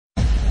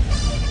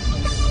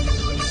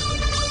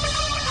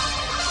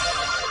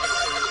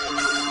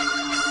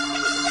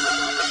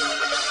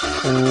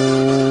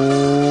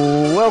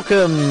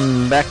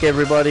Welcome back,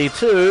 everybody,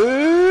 to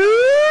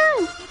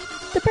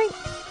the Brink.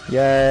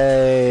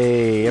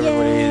 Yay!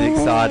 Everybody's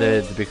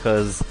excited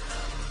because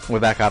we're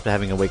back after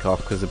having a week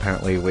off because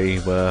apparently we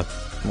were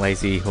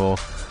lazy. Or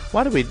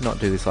why did we not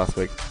do this last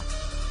week?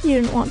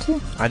 You didn't want to.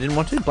 I didn't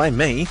want to. Blame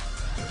me.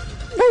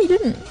 No, you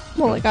didn't.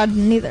 Well, like, I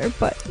didn't either,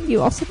 but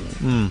you also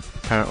didn't.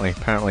 Apparently.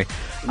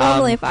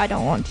 Normally, if I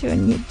don't want to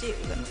and you do,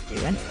 then we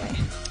do anyway.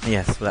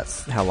 Yes, well,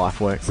 that's how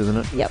life works, isn't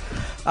it? Yep.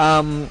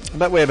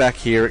 But we're back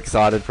here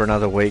excited for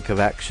another week of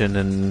action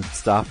and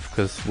stuff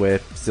because we're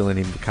still in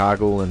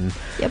Invercargill and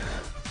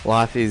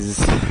life is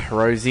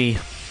rosy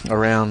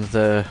around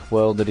the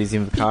world that is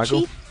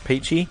Invercargill.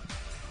 Peachy?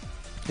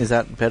 Is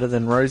that better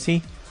than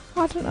rosy?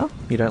 I don't know.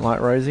 You don't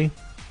like rosy?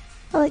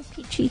 I like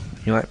peachy.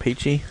 You like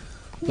peachy?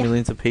 Yeah.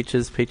 Millions of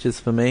peaches, peaches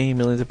for me.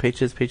 Millions of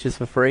peaches, peaches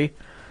for free.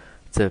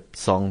 It's a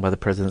song by the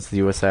presidents of the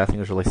USA. I think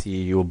it was released the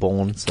year you were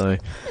born. So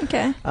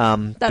okay,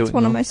 that's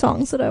one of my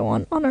songs that I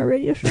want on our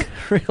radio show.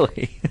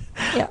 Really?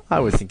 Yeah. I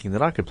was thinking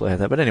that I could play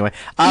that, but anyway,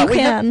 we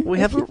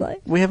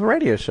have a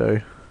radio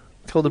show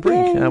called The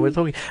Brink. We're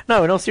talking.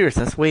 No, in all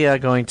seriousness, we are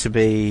going to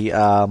be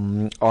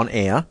on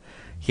air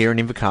here in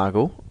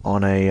Invercargill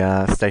on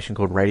a station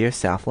called Radio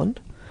Southland,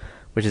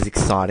 which is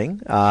exciting.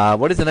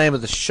 What is the name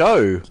of the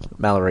show,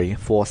 Mallory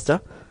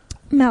Forster?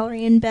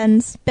 Mallory and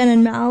Ben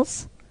and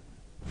Mal's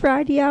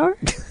Variety Hour.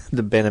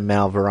 The Ben and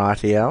Mal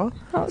Variety Hour.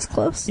 That was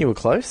close. You were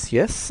close,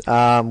 yes.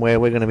 Where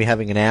we're going to be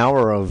having an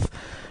hour of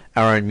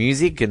our own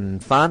music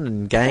and fun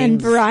and games.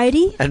 And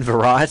variety.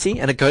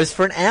 And it goes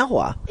for an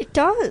hour. It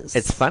does.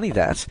 It's funny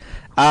that.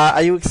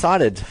 Are you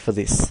excited for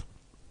this?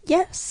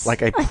 Yes.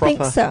 Like a proper... I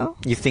think so.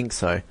 You think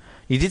so?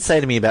 You did say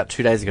to me about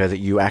 2 days ago that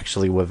you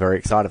actually were very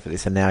excited for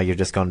this, and now you've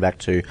just gone back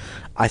to,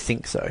 I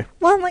think so.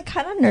 Well, I'm like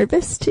kind of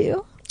nervous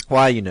too.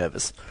 Why are you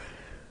nervous?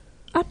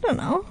 I don't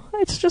know.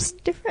 It's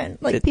just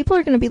different. Like, people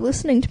are going to be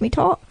listening to me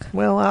talk.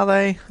 Well, are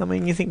they? I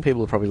mean, you think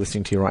people are probably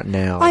listening to you right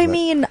now. I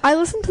mean, I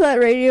listened to that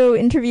radio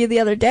interview the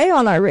other day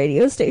on our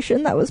radio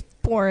station. That was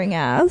boring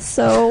as,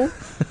 so...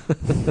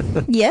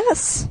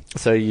 yes.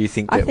 So you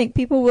think that... I think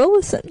people will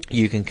listen.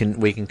 We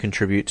can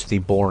contribute to the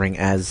boring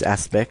as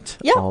aspect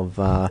of...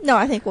 No,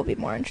 I think we'll be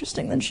more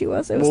interesting than she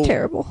was. It was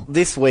terrible.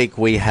 This week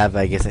we have,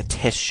 I guess, a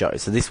test show.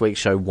 So this week's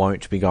show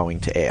won't be going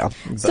to air.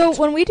 So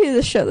when we do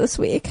this show this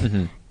week...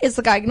 Mm-hmm. Is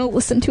the guy going to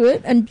listen to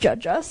it and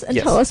judge us and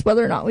tell us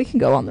whether or not we can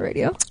go on the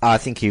radio? I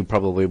think he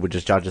probably would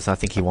just judge us. I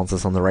think he wants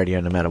us on the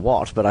radio no matter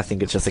what. But I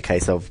think it's just a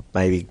case of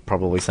maybe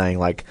probably saying,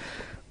 like,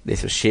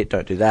 this is shit,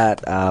 don't do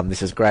that.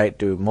 This is great,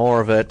 do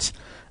more of it.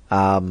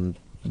 Ben,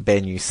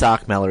 you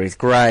suck. Mallory's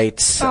great.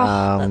 That's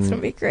going to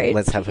be great.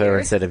 Let's have her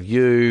instead of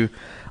you.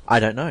 I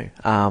don't know.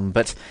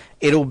 But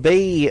it'll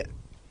be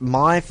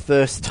my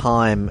first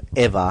time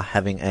ever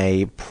having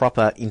a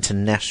proper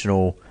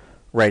international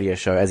radio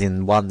show, as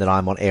in one that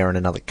I'm on air in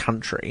another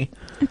country.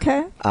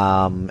 Okay.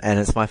 And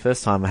it's my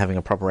first time having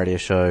a proper radio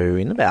show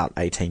in about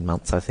 18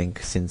 months, I think,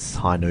 since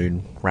High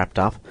Noon wrapped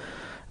up.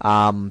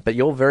 But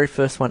your very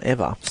first one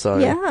ever. So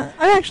yeah,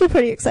 I'm actually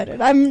pretty excited.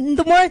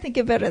 The more I think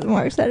about it, the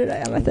more excited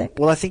I am, I think.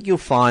 Well, I think you'll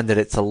find that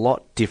it's a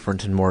lot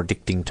different and more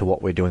addicting to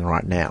what we're doing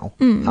right now.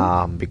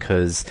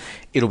 Because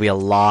it'll be a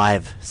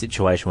live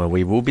situation where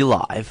we will be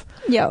live.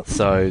 Yeah.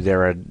 So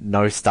there are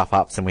no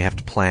stuff-ups and we have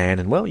to plan.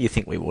 And, well, you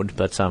think we would.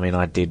 But, I mean,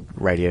 I did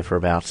radio for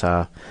about...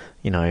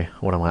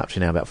 what am I up to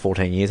now? About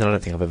 14 years. I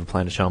don't think I've ever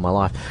planned a show in my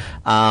life.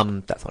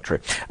 That's not true.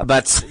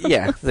 But,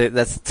 yeah,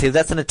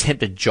 that's an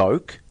attempted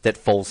joke that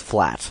falls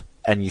flat.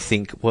 And you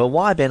think, well,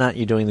 why, Ben, aren't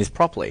you doing this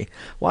properly?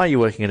 Why are you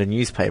working at a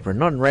newspaper and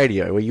not in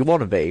radio where you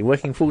want to be,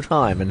 working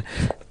full-time? And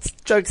it's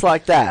jokes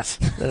like that.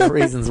 There are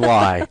reasons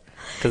why.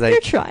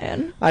 You're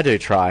trying. I do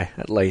try,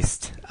 at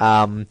least.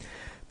 But,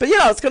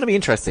 it's going to be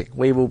interesting.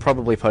 We will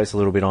probably post a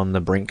little bit on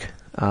the Brink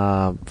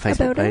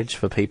Facebook page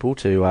for people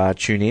to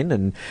tune in,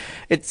 and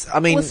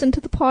listen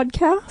to the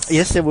podcast.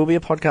 Yes, there will be a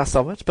podcast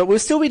of it, but we'll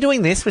still be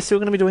doing this. We're still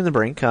going to be doing the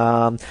Brink.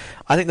 I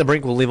think the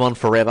Brink will live on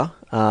forever.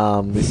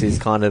 This is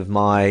kind of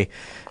my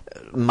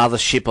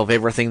mothership of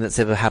everything that's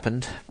ever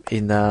happened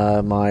in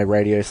my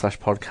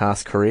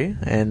radio/podcast career,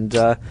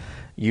 and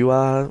you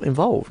are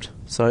involved.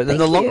 So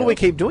the longer we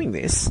keep doing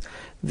this,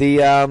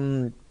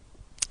 the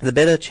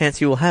better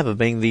chance you will have of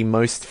being the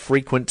most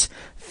frequent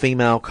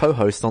female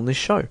co-host on this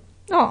show.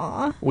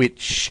 Aww.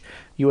 Which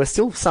you are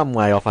still some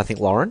way off, I think,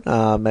 Lauren.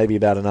 Maybe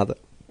about another,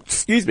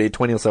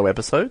 20 or so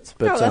episodes.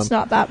 But, that's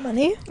not that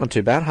many. Not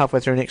too bad. Halfway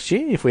through next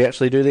year, if we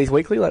actually do these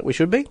weekly like we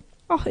should be.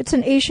 Oh, it's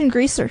an Asian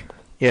greaser.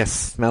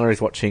 Yes,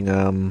 Mallory's watching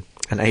an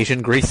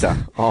Asian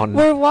greaser on...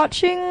 We're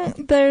watching,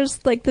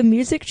 there's like the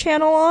music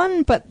channel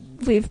on, but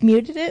we've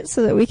muted it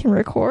so that we can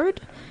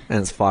record.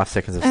 And it's 5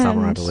 Seconds of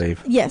Summer, I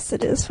believe. Yes,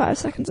 it is 5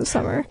 Seconds of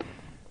Summer.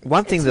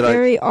 One thing it's a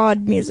very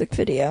odd music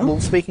video.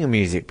 Well, speaking of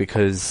music,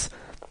 because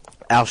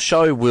our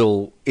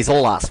show is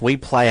all us. We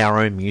play our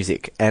own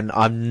music, and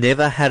I've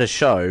never had a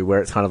show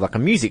where it's kind of like a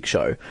music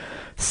show.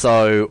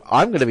 So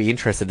I'm going to be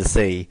interested to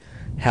see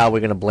how we're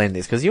going to blend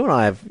this, because you and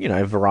I have,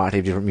 a variety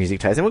of different music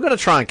tastes, and we're going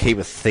to try and keep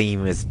a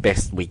theme as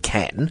best we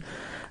can.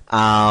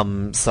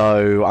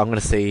 So I'm going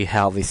to see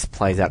how this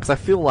plays out, because I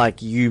feel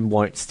like you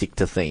won't stick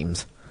to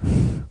themes.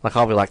 Like,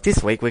 I'll be like,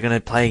 this week we're going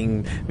to play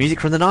music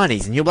from the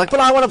 90s, and you'll be like, but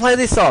I want to play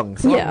this song,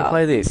 so I'm going to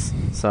play this.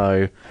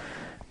 So,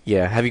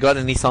 yeah. Have you got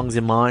any songs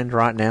in mind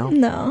right now?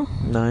 No.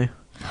 No?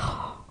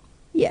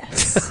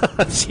 Yes.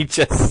 She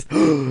just...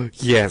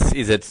 Yes.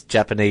 Is it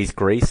Japanese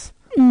Grease?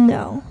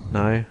 No.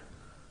 No?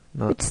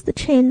 Not... It's the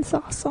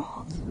Chainsaw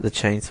Song. The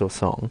Chainsaw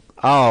Song?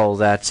 Oh,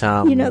 that...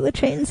 You know the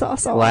Chainsaw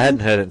Song. Well, I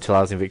hadn't heard it until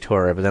I was in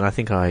Victoria, but then I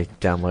think I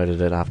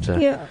downloaded it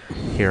after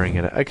hearing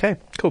it. Okay,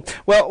 cool.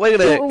 Well, we're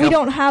going to... We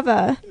don't have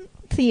a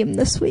theme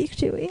this week,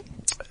 do we?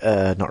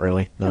 Not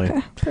really, no.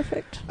 Okay,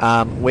 perfect.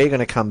 We're going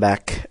to come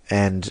back,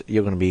 and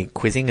you're going to be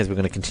quizzing, as we're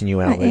going to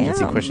continue our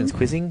emergency questions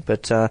quizzing,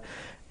 but...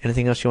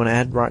 anything else you want to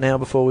add right now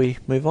before we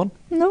move on?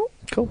 No.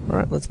 Cool. All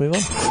right, let's move on.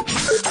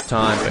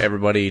 Time for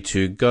everybody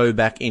to go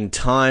back in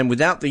time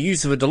without the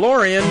use of a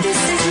DeLorean. This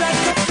is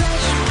like a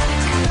flash.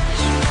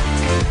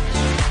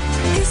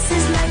 This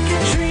is like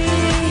a dream.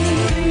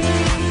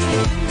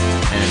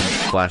 And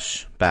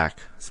flash back.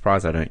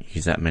 Surprised I don't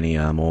use that many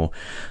more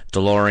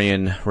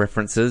DeLorean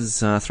references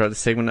throughout the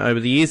segment over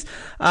the years.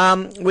 We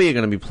are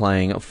going to be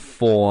playing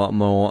 4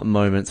 more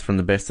moments from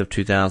the best of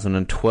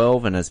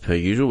 2012, and as per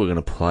usual, we're going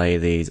to play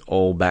these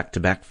all back to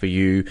back for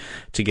you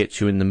to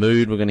get you in the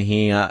mood. We're going to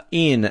hear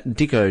Ian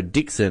Dicko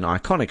Dixon,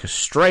 iconic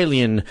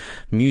Australian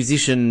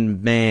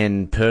musician,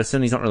 man,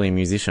 person. He's not really a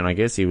musician, I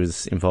guess. He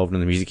was involved in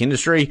the music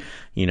industry.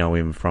 You know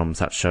him from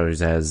such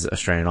shows as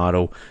Australian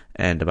Idol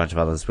and a bunch of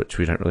others, which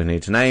we don't really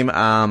need to name.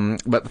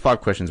 But the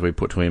 5 questions we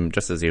put to him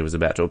just as he was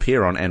about to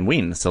appear on and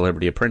win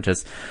Celebrity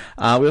Apprentice.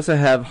 We also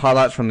have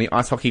highlights from the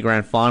Ice Hockey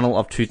Grand Final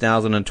of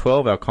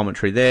 2012, our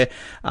commentary there.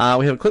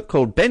 We have a clip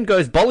called Ben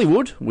Goes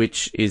Bollywood,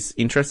 which is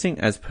interesting,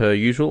 as per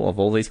usual, of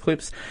all these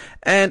clips.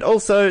 And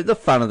also the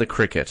fun of the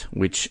cricket,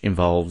 which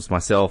involves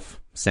myself,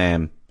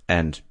 Sam,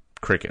 and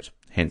cricket.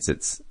 Hence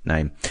its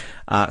name.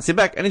 Sit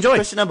back and enjoy.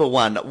 Question number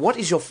 1. What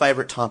is your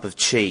favourite type of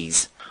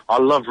cheese? I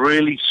love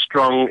really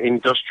strong,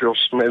 industrial,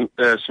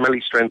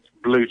 smelly strength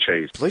blue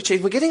cheese. Blue cheese.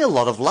 We're getting a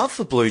lot of love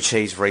for blue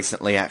cheese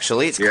recently,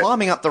 actually. It's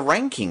climbing up the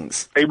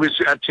rankings. It was,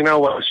 do you know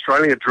what,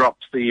 Australia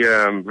dropped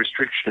the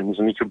restrictions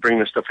and you could bring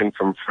the stuff in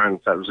from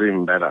France. That was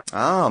even better.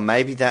 Oh,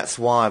 maybe that's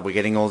why we're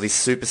getting all this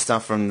super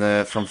stuff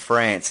from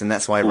France, and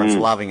that's why everyone's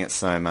loving it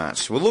so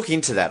much. We'll look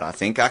into that, I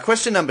think.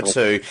 Question number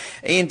 2.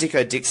 Ian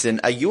Dicko Dixon,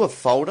 are you a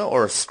folder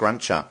or a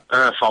scruncher?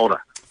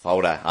 Folder.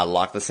 Folder. I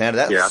like the sound of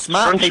that. Yeah,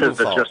 Smart people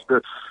fold.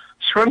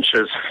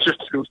 Scrunchers just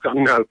have got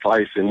no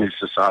place in this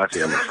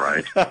society, I'm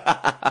afraid.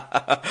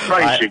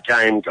 Raise your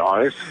game,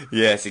 guys.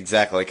 Yes,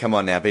 exactly. Come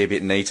on now, be a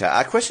bit neater.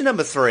 Question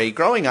number 3.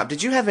 Growing up,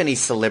 did you have any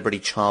celebrity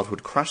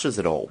childhood crushes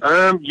at all?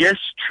 Yes,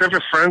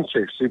 Trevor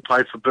Francis, who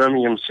played for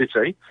Birmingham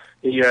City.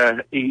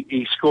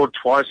 He scored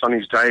twice on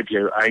his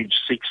debut, age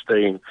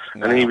 16,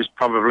 and he was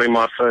probably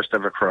my first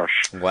ever crush.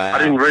 Wow. I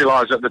didn't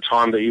realise at the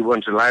time that you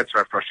weren't allowed to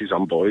have crushes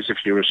on boys if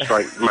you were a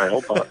straight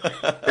male, but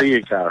there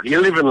you go.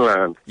 You live and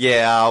learn.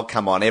 Yeah, oh,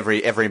 come on.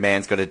 Every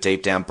man's got a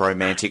deep down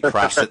bromantic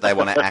crush that they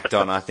want to act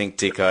on, I think,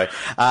 Dicko.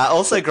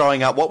 Also,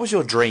 growing up, what was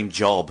your dream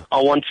job?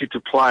 I wanted to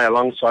play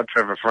alongside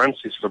Trevor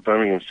Francis for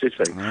Birmingham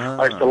City.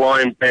 I used to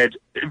lie in bed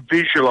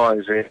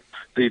visualising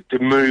the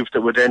move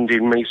that would end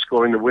in me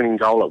scoring the winning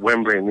goal at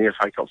Wembley in the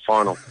FA Cup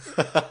final.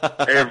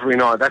 Every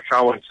night. That's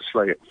how I went to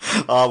sleep.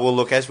 Oh, well,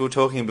 look, as we were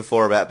talking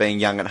before about being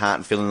young at heart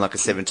and feeling like a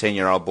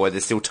 17-year-old boy,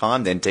 there's still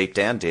time then deep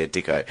down, dear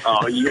Dicko.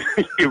 Oh, you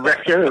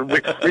reckon?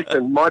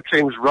 Listen, my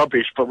team's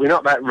rubbish, but we're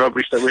not that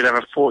rubbish that we'd have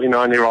a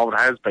 49-year-old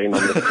has-been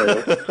on the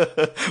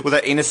field. Well,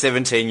 that inner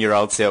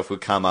 17-year-old self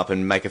would come up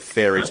and make a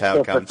fairy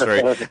tale come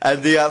true.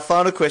 And the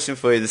final question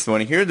for you this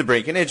morning, here at the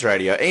Brink and Edge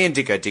Radio, Ian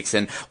Dicko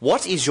Dixon,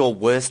 what is your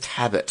worst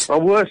habit?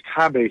 My worst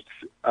habit,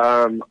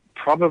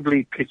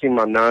 probably picking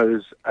my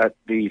nose at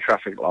the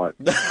traffic light.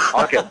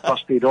 I get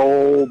busted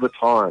all the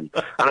time.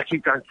 And I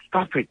keep going,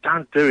 stop it,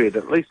 don't do it.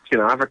 At least,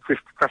 have a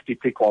crafty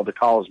pick while the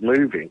car's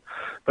moving.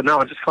 But no,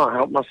 I just can't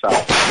help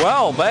myself.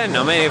 Well, Ben,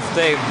 I mean, if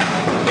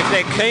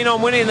they're keen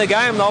on winning the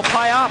game, they'll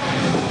pay up.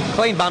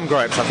 Clean bum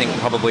gropes, I think,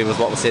 probably was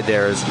what was said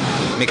there as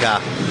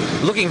Mika.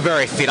 Looking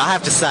very fit, I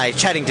have to say.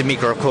 Chatting to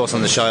Mika, of course,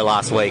 on the show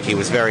last week, he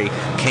was very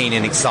keen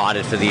and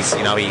excited for this.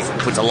 He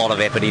puts a lot of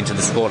effort into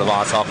the sport of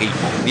ice hockey.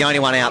 The only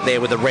one out there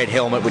with a red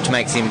helmet, which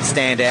makes him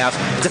stand out.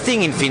 It's a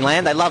thing in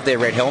Finland. They love their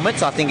red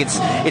helmets. I think it's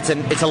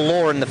a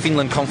law in the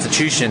Finland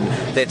constitution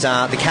that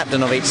the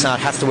captain of each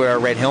side has to wear a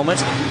red helmet.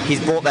 He's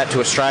brought that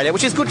to Australia,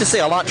 which is good to see.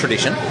 I like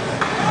tradition.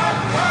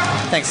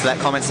 Thanks for that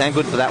comment, Sam.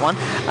 Good for that one.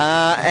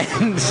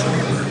 And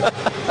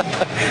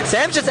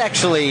Sam's just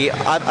actually...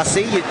 I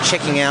see you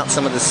checking out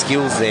some of the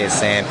skills there,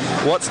 Sam.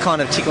 What's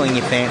kind of tickling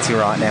your fancy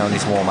right now in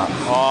this warm-up?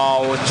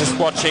 Oh, we're just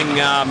watching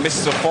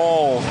Mr.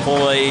 Fall for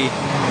the...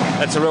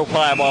 That's a real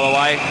player, by the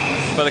way,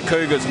 for the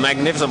Cougars.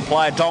 Magnificent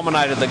player.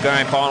 Dominated the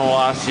grand final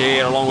last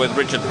year along with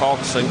Richard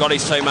Cox and got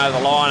his team over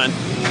the line.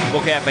 And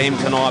look out for him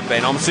tonight,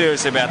 Ben. I'm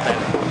serious about that.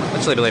 I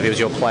actually believe he was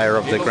your player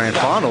of the grand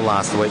final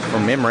last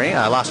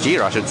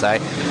year, I should say.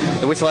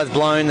 The whistle has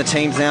blown. The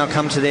teams now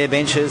come to their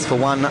benches for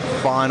one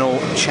final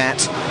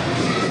chat.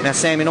 Now,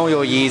 Sam, in all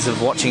your years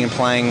of watching and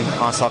playing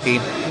ice hockey,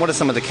 what are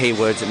some of the key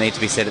words that need to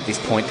be said at this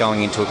point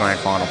going into a grand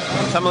final?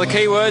 Some of the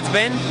key words,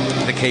 Ben?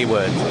 The key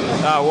words.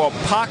 Well,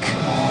 puck,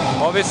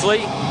 obviously,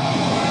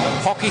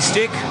 hockey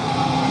stick,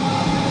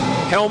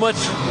 helmet,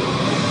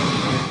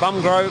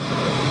 bum grope,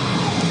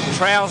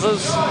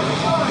 trousers,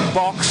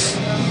 box,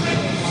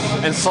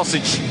 and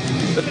sausage.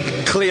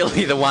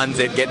 Clearly the ones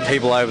that get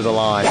people over the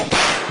line.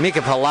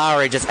 Mika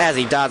Polari, just as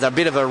he does, a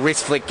bit of a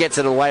wrist flick, gets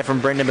it away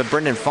from Brendan, but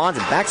Brendan finds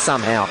it back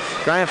somehow.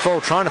 Graham Fall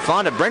trying to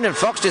find it. Brendan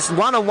Fox just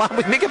one-on-one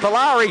with Mika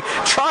Polari,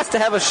 tries to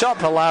have a shot.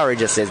 Polari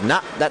just says,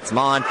 nah, that's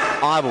mine.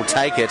 I will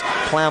take it.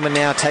 Plowman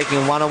now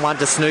taking one-on-one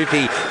to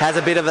Snoopy. Has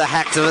a bit of a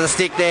hack to the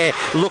stick there.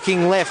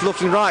 Looking left,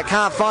 looking right,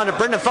 can't find it.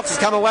 Brendan Fox has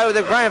come away with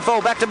it. Graham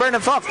Fall back to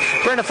Brendan Fox.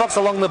 Brendan Fox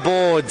along the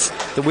boards.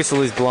 The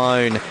whistle is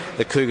blown.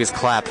 The Cougars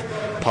clap.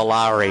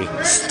 Polari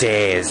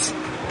stares.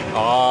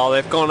 Oh,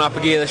 they've gone up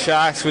again, the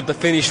Sharks, with the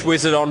Finnish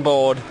wizard on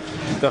board.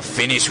 The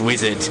Finnish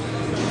wizard.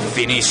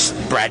 Finnish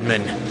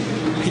Bradman.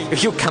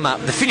 He'll come up.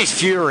 The Finnish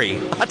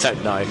Fury. I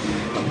don't know.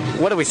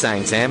 What are we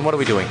saying, Sam? What are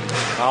we doing?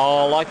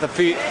 Oh, like the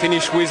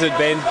Finnish wizard,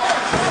 Ben.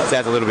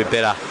 Sounds a little bit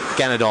better.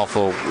 Ganadolf,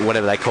 or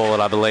whatever they call it,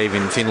 I believe,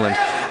 in Finland.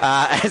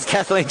 As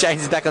Kathleen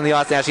James is back on the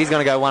ice now, she's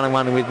going to go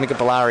one-on-one with Mika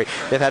Polari.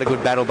 They've had a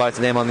good battle, both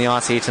of them, on the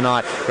ice here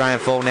tonight. Graham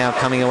Fall now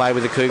coming away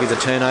with the Cougars. A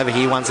turnover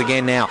here once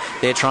again now.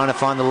 They're trying to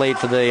find the lead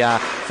for the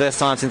first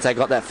time since they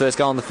got that first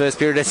goal in the first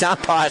period. As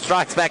umpire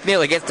strikes back,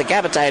 nearly gets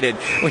decapitated.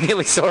 We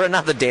nearly saw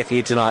another death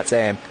here tonight,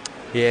 Sam.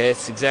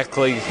 Yes,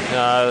 exactly.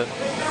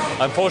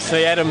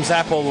 Unfortunately, Adam's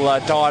apple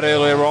died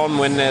earlier on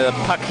when the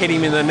puck hit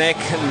him in the neck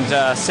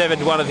and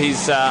severed one of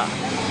his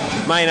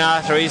main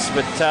arteries,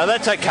 but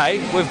that's okay.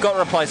 We've got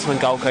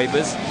replacement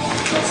goalkeepers.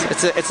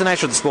 It's the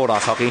nature of the sport,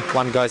 ice hockey.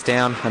 One goes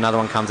down, another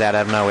one comes out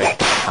of nowhere.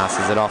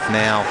 Passes it off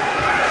now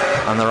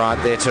on the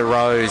right there to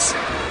Rose,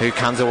 who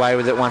comes away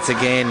with it once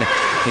again.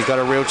 He's got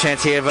a real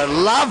chance here of a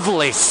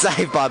lovely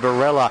save by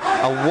Barella.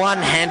 A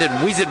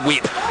one-handed wizard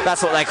whip.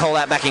 That's what they call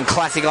that back in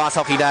classic ice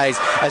hockey days.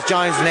 As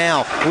Jones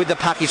now with the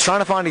puck, he's trying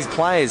to find his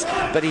players,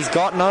 but he's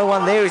got no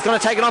one there. He's going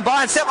to take it on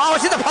by himself. Oh,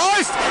 it's in the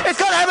post! It's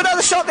got to have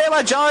another shot there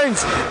by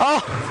Jones.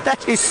 Oh,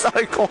 that is so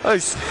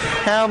close.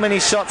 How many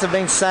shots have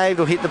been saved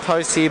or hit the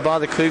post here by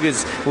the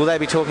Cougars? Will they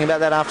be talking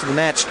about that after the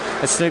match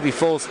as Snoopy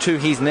falls to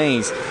his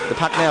knees? The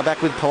puck now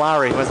back with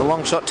Polari, who has a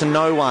long shot to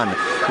no one.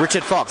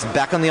 Richard Fox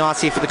back on the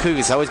ice here for the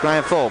Cougars. So is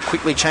Graham Fall,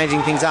 quickly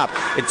changing things up.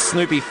 It's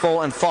Snoopy,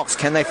 Fall and Fox.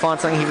 Can they find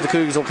something here for the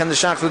Cougars, or can the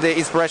Sharks with their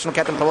inspirational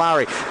captain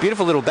Polari?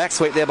 Beautiful little back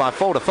sweep there by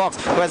Fall to Fox,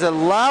 who has a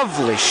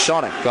lovely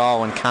shot at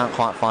goal and can't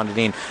quite find it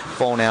in.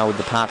 Fall now with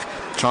the puck,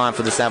 trying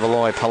for the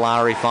Savaloy.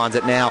 Polari finds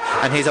it now,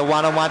 and here's a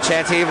one-on-one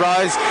chance here.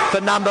 Rose for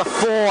number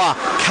 4,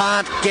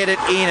 can't get it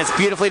in. It's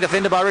beautifully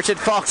defended by Richard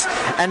Fox,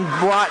 and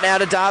right now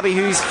to Darby,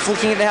 who's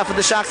flicking it now for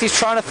the Sharks. He's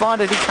trying to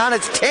find it. He can't.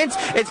 It's tense.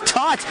 It's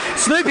tight.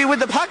 Snoopy with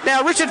the puck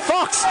now. Richard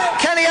Fox,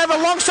 can he have a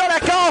long shot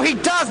at goal? He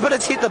does, but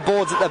it's hit the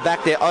boards at the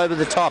back there over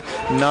the top.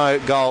 No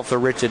goal for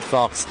Richard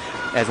Fox,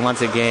 as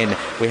once again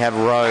we have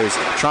Rose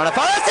trying to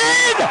find it. It's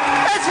in!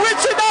 It's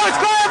Richard! No, it's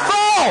Graham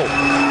Fall!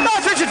 No,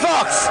 it's Richard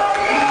Fox!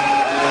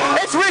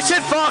 It's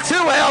Richard Fox.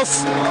 Who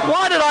else?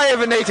 Why did I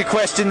ever need to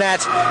question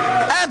that?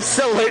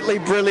 Absolutely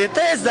brilliant.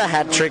 There's the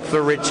hat trick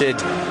for Richard.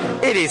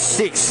 It is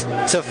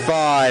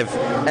 6-5,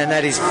 and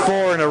that is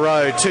 4 in a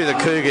row to the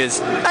Cougars.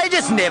 They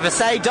just never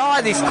say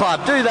die, this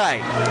club, do they?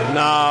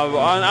 No,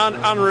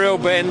 unreal,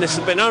 Ben. This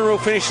has been an unreal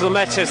finish of the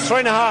match. There's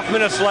 3.5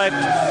 minutes left.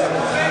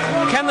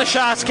 Can the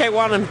Sharks get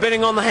one and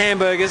betting on the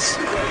hamburgers?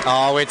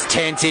 Oh, it's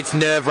tense. It's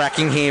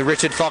nerve-wracking here.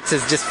 Richard Fox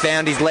has just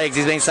found his legs.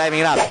 He's been saving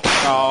it up.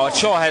 Oh, it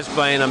sure has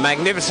been a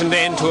magnificent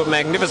end to a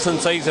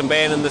magnificent season,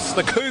 Ben, and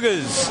the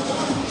Cougars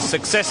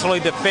successfully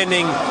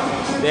defending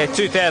their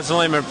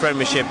 2011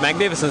 premiership.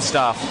 Magnificent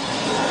stuff.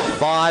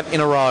 5 in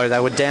a row. They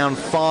were down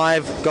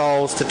 5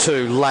 goals to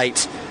 2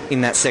 late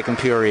in that second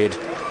period,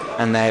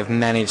 and they've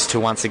managed to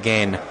once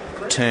again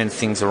turn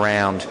things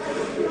around.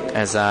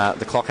 As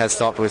the clock has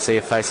stopped, we'll see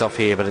a face-off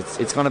here, but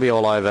it's going to be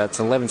all over. It's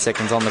 11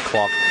 seconds on the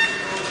clock,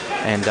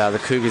 and the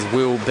Cougars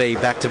will be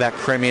back-to-back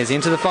premiers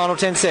into the final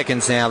 10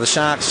 seconds now. The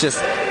Sharks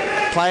just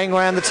playing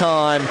around the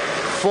time.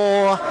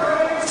 4,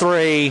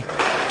 3,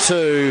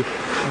 2,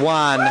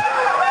 1.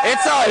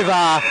 It's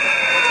over.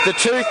 The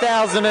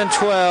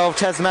 2012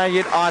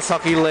 Tasmanian Ice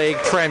Hockey League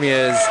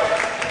premiers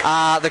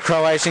are the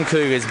Croatian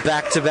Cougars,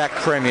 back-to-back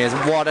premiers.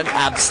 What an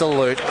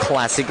absolute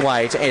classic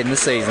way to end the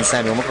season,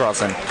 Samuel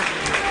McCrossan.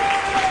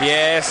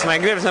 Yes,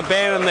 magnificent,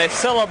 Ben, and they're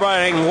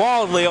celebrating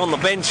wildly on the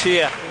bench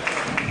here.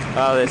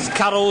 There's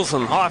cuddles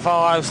and high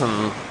fives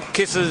and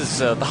kisses,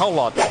 the whole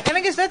lot. And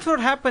I guess that's what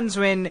happens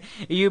when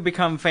you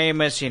become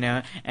famous,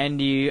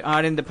 and you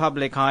are in the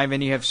public eye,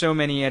 when you have so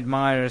many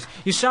admirers.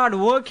 You start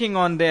working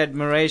on the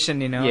admiration,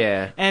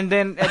 Yeah. And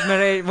then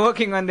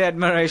working on the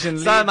admiration.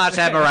 So much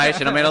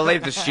admiration. I mean, I'll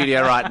leave the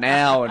studio right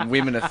now and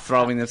women are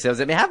throwing themselves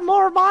at me. Have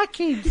more of my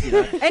kids.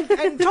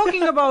 And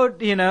talking about,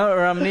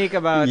 Ramneek,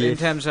 about in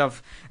terms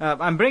of,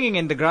 I'm bringing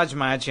in the grudge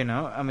match,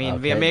 I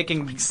mean, we are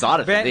making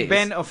excited for this.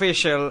 Ben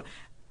official.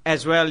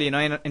 as well,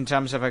 in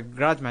terms of a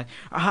grudge match.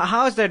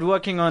 How's that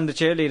working on the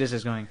cheerleaders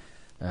is going?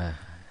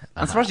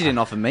 I'm surprised you didn't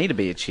offer me to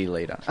be a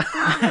cheerleader.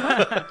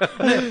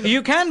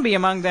 You can be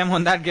among them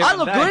on that given I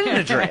look day. good in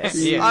a dress.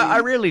 Yeah. I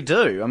really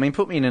do. I mean,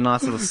 put me in a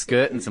nice little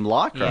skirt and some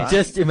lycra.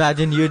 Just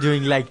imagine you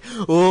doing like,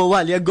 oh,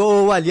 Walia,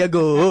 go, Walia,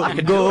 go,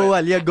 go,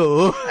 Walia,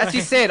 go. As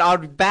you said,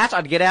 I'd bat,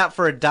 I'd get out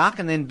for a duck,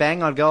 and then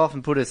bang, I'd go off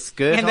and put a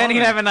skirt And then on.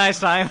 he'd have a nice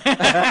time.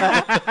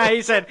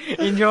 He said,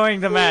 enjoying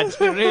the match.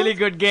 A really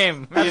good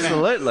game.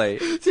 Absolutely.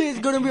 See, it's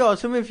going to be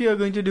awesome if you're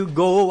going to do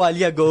go,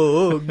 Walia,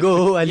 go,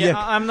 go, Walia. Yeah,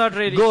 I'm not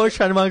really. Go,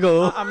 Sharma,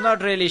 go. I'm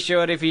not really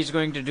sure if he's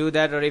going to do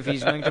that or if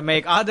he's going to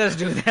make others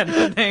do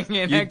that thing.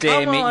 You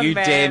dare Come me, on, you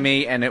man. dare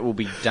me, and it will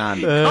be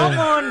done. Come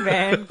on,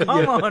 man.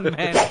 Come on,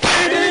 man.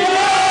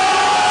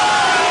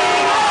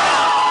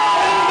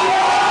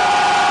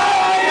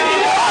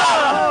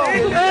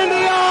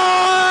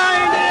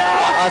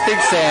 I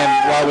think, Sam,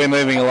 while we're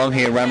moving along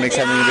here, Ramnick's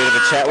having a bit of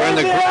a chat. We're in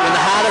the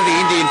heart of the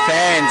Indian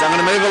fans. I'm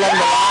going to move along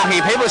the line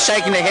here. People are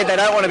shaking their head. They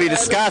don't want to be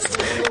discussed.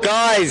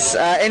 Guys,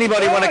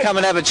 anybody want to come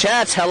and have a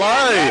chat? Hello.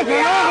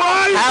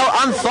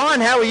 I'm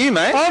fine. How are you,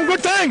 mate? I'm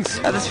good, thanks.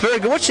 That's very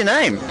good. What's your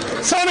name?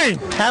 Sunny.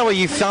 How are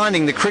you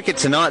finding the cricket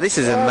tonight? This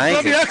is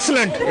amazing. Bloody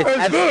excellent.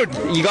 It's good.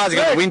 You guys are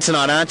going to win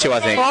tonight, aren't you,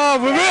 I think? Oh,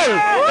 we will.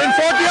 In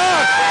 40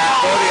 yards.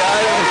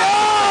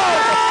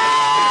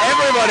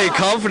 Everybody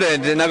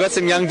confident, and I've got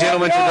some young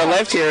gentlemen to the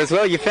left here as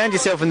well. You found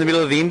yourself in the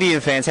middle of the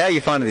Indian fans. How are you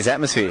finding this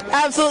atmosphere?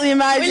 Absolutely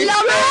amazing. We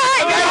love it!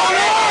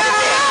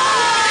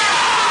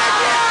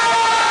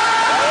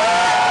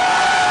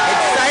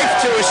 It's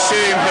safe to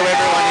assume who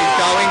everyone is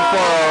going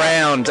for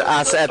around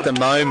us at the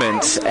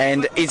moment.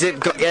 And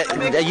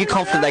are you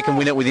confident they can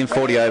win it within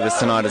 40 overs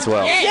tonight as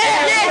well?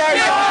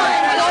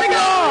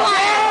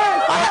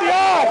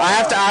 I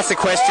have to ask a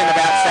question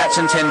about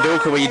Sachin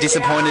Tendulkar. Were you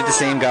disappointed to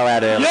see him go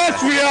out early?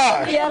 Yes, we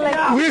are.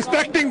 We're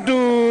expecting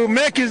to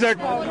make his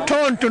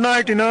turn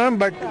tonight,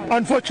 but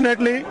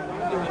unfortunately,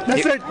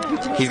 that's it.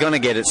 He's going to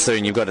get it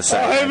soon, you've got to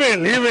say. He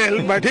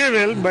will,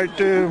 but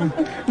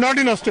not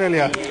in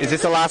Australia. Is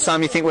this the last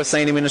time you think we've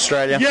seen him in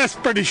Australia? Yes,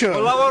 pretty sure.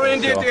 Love our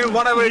Indian team,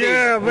 whatever it is.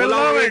 Yeah, we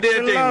love it.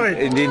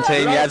 Indian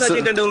team, yeah,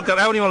 Sachin Tendulkar,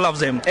 everyone loves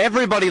him.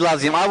 Everybody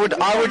loves him. I would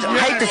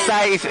hate to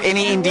say if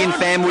any Indian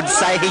fan would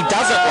say he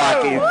doesn't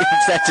like him,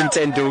 Sachin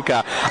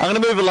Tendulkar. I'm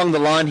going to move along the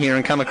line here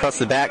and come across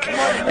the back.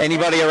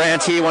 Anybody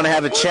around here want to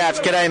have a chat?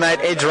 G'day, mate.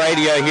 Edge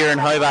Radio here in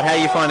Hobart. How are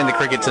you finding the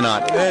cricket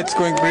tonight? It's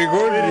going pretty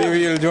good.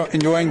 We're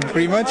enjoying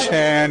pretty much,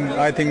 and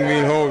I think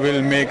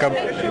we'll make a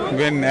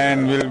win,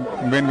 and we'll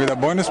win with a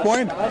bonus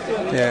point.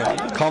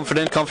 Yeah.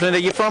 Confident. Are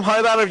you from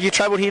Hobart, or have you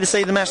travelled here to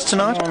see the match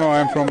tonight? No,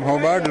 I'm from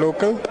Hobart,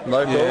 local.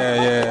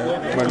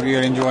 Yeah. But we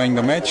are enjoying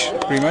the match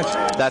pretty much.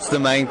 That's the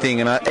main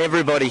thing, and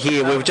everybody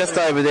here, we're just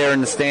over there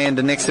in the stand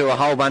and next to a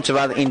whole bunch of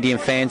other Indian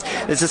fans.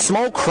 There's a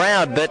small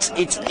crowd, but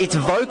it's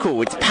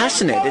vocal, it's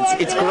passionate,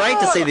 it's great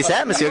to see this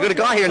atmosphere. I've got a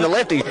guy here on the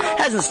left who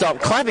hasn't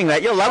stopped clapping,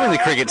 mate. You're loving the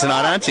cricket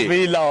tonight, aren't you?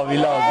 We love,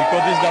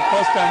 because this is the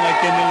first time I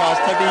came in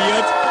last 30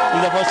 years. This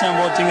is the first time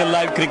watching a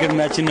live cricket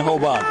match in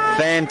Hobart.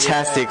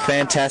 Fantastic.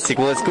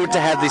 Well, it's good to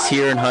have this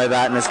here in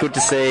Hobart, and it's good to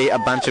see a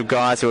bunch of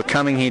guys who are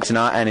coming here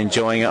tonight and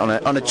enjoying it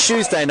on a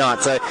Tuesday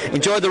night. So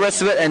enjoy the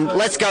rest of it, and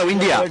let's go,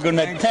 India. Very good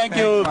night. Thank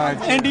you.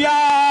 India!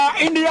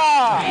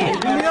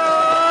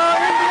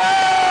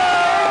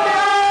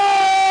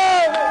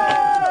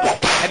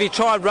 Have you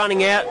tried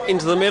running out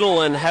into the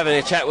middle and having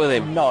a chat with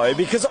him? No,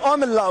 because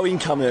I'm a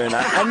low-income earner,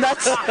 and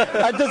that's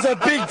a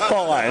big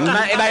fine.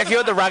 Mate, if you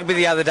were at the rugby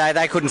the other day,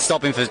 they couldn't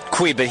stop him for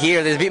quid, but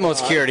here there's a bit more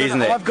security, isn't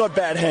there? I've got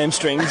bad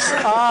hamstrings.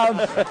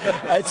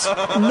 It's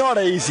not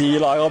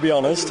easy, I'll be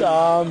honest.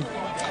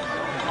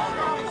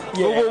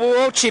 Yeah.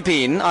 We'll all chip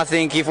in. I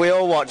think if we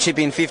all chip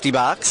in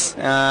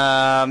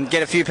 $50,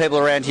 get a few people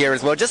around here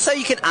as well, just so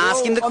you can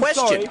ask him the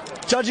question. Sorry,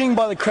 judging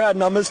by the crowd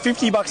numbers,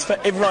 $50 for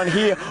everyone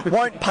here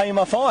won't pay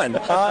my fine.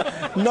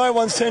 No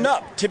one's turned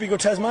up. Typical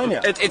Tasmania.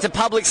 It's a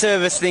public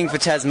service thing for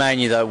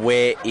Tasmania, though.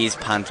 Where is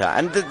Punter?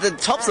 And the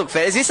tops look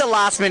fair. Is this a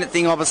last-minute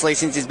thing, obviously,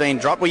 since he's been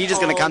dropped? Were you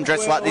just going to come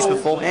dressed like this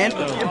beforehand?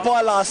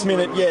 By last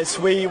minute, yes.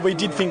 We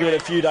did think of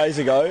it a few days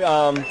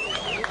ago.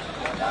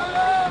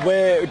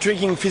 We're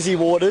drinking fizzy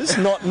waters,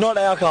 not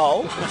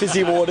alcohol,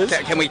 fizzy waters.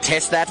 Can we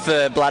test that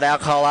for blood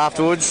alcohol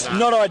afterwards?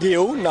 Not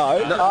ideal, no.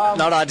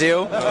 Not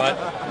ideal? Right.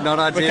 Not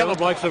ideal? A couple of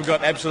blokes have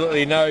got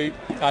absolutely no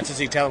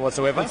artistic talent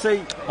whatsoever.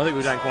 See, I think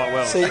we've done quite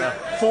well. See,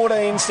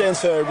 14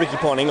 stands for Ricky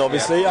Ponting,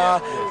 obviously.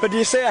 But do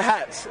you see our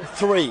hats?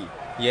 3.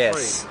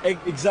 Yes.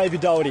 Xavier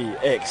Doherty,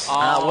 X.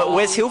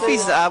 Where's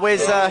Hilfy's?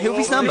 Where's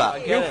Hilfy's number?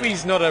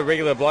 Hilfy's not a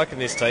regular bloke in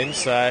this team,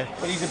 so.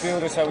 But he's a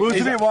builder, so. We're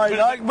a bit worried.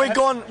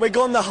 We're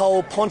gone the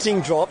whole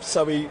Ponting drop,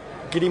 so we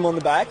get him on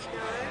the back.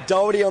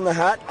 Doherty on the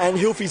hat, and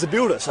Hilfy's a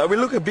builder, so we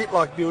look a bit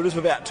like builders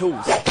without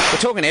tools. We're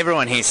talking to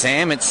everyone here,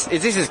 Sam. This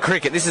is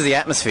cricket. This is the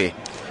atmosphere.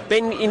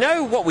 Ben, you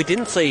know what we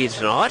didn't see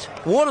tonight?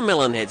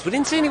 Watermelon heads. We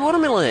didn't see any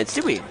watermelon heads,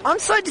 did we? I'm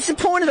so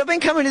disappointed. I've been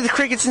coming to the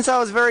cricket since I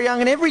was very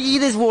young, and every year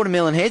there's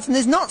watermelon heads, and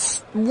there's not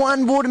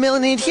one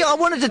watermelon head here. I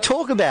wanted to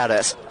talk about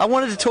it. I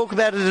wanted to talk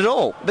about it at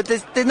all, but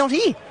they're not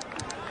here.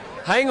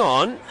 Hang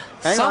on.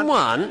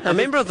 A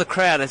member of the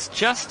crowd has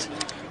just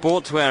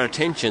brought to our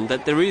attention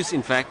that there is,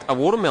 in fact, a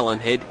watermelon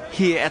head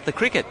here at the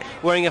cricket,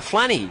 wearing a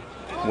flanny.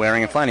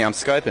 Wearing a flanny. I'm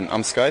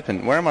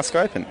scoping. Where am I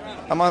scoping?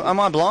 Am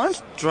I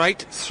blind?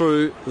 Straight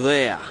through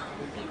there.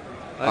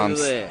 I'm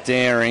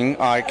staring.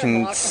 I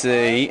can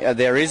see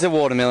there is a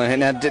watermelon head.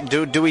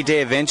 Now, do we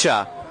dare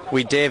venture?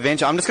 We dare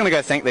venture. I'm just going to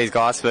go thank these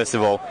guys first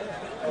of all.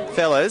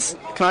 Fellas,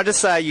 can I just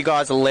say you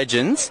guys are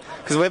legends?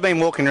 Because we've been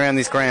walking around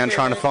this ground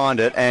trying to find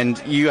it,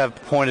 and you have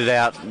pointed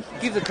out...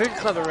 Give the cricket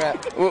club a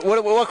rap.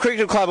 What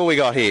cricket club have we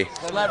got here?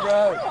 Slab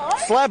Road.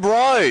 Slab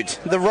Road.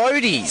 The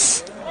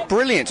Roadies.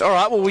 Brilliant. All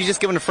right, well, we're just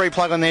giving a free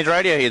plug on their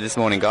radio here this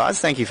morning, guys.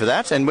 Thank you for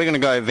that. And we're going to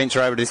go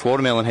venture over to this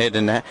watermelon head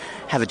and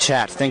have a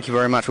chat. Thank you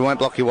very much. We won't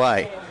block your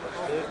way.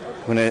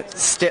 We're going to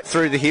step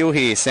through the hill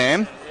here,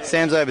 Sam.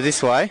 Sam's over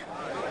this way.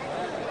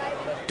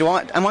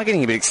 Am I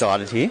getting a bit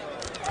excited here?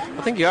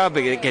 I think you are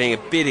getting a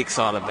bit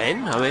excited,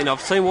 Ben. I mean, I've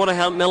seen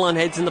watermelon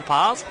heads in the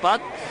past,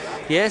 but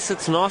yes,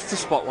 it's nice to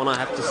spot one, I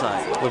have to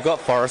say. We've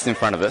got Forrest in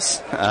front of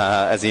us,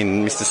 as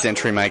in Mr.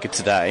 Century Maker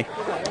today.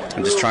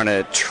 I'm just trying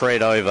to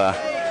tread over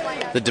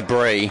the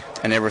debris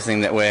and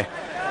everything that we're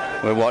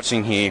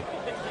watching here.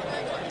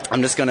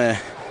 I'm going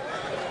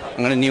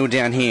to kneel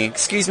down here.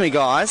 Excuse me,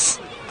 guys.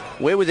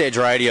 We're with Edge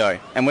Radio,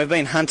 and we've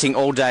been hunting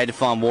all day to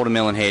find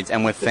watermelon heads,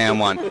 and we've found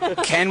one.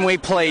 Can we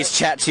please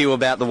chat to you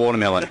about the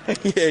watermelon?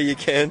 Yeah, you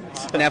can.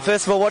 Now,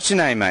 first of all, what's your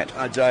name, mate?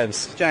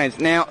 James. James.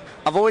 Now,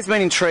 I've always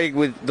been intrigued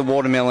with the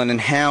watermelon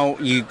and how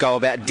you go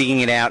about digging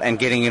it out and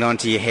getting it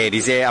onto your head.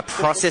 Is there a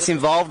process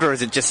involved, or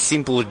is it just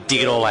simple to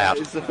dig it all out?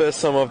 It's the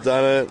first time I've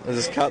done it. I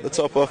just cut the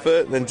top off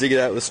it and then dig it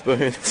out with a spoon.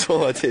 That's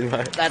all I did,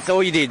 mate. That's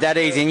all you did, that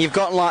easy. And you've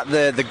got like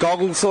the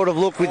goggle sort of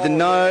look with the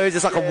nose.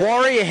 It's like a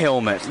warrior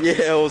helmet.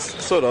 Yeah, it was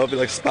sort of a bit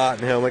like a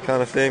Spartan helmet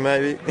kind of thing,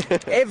 maybe.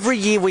 Every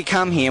year we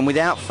come here, and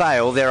without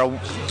fail, there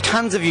are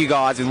tons of you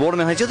guys with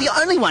watermelon heads. You're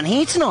the only one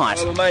here tonight.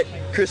 Well, mate,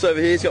 Chris over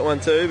here's got one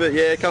too, but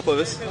yeah, a couple of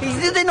us.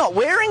 They're not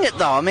wearing it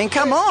though. I mean,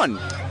 come on.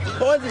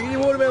 Why is it your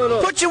watermelon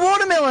on? Put your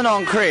watermelon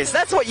on, Chris.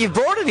 That's what you've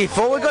brought it here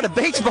for. We've got a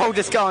beach bowl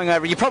just going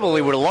over. You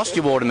probably would have lost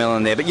your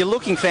watermelon there, but you're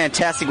looking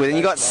fantastic with it. And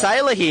you've got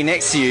Sailor here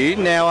next to you.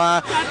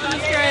 Now, Captain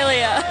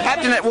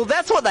Australia. Well,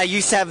 that's what they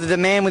used to have, the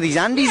man with his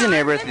undies and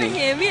everything.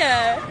 Him,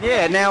 yeah.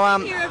 Yeah, now,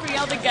 I'm here every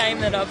other game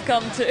that I've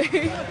come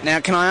to. Now,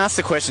 can I ask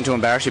the question to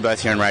embarrass you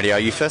both here on radio?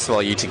 First of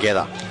all, are you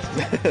together?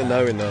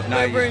 No, we're not.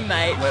 We're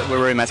roommates.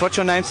 We're roommates. What's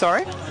your name,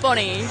 sorry?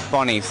 Bonnie.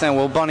 Bonnie. So,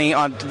 well, Bonnie,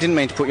 I didn't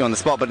mean to put you on the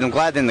spot, but I'm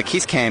glad then the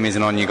kiss cam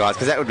isn't on you guys,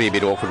 because that would be a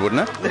bit awkward,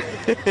 wouldn't it?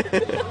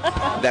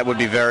 That would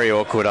be very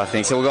awkward, I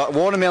think. So we've got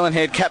Watermelon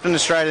Head, Captain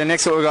Australia.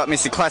 Next up we've got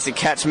Mr. Classic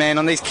Catchman.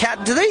 On these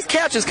do these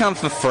couches come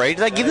for free?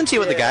 Do they give them to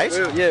you at the gate?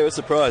 Yeah, we're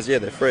surprised. Yeah,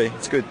 they're free.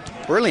 It's good.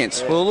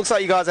 Brilliant. Well, it looks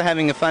like you guys are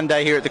having a fun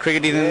day here at the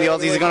cricket. Do you think the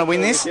Aussies are going to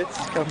win this? A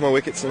couple more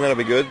wickets and that'll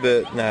be good,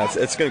 but no,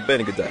 it's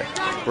been a good day.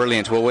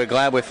 Brilliant. Well, we're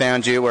glad we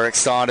found you. We're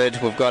excited.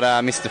 We've got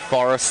Mr.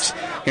 Forrest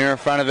here in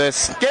front of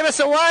us. Give us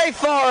away,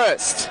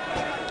 Forrest!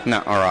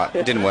 No, all right.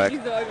 It didn't work. He's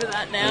over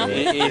that now.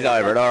 He's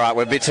over it. All right,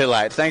 we're a bit too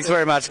late. Thanks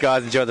very much,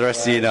 guys. Enjoy the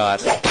rest of your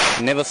night.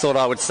 Never thought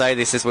I would say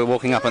this as we're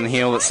walking up on the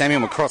hill that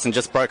Samuel McCrossan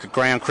just broke a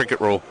ground cricket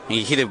rule.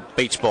 He hit a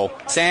beach ball.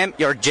 Sam,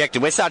 you're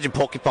ejected. Where's Sergeant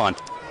Porcupine?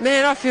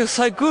 Man, I feel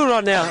so good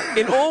right now.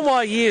 In all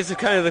my years of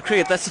going to the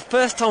cricket, that's the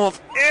first time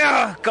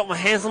I've got my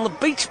hands on the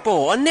beach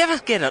ball. I never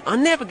get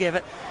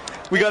it.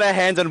 We got our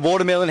hands on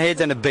watermelon heads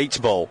and a beach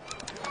ball.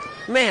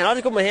 Man, I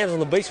just got my hands on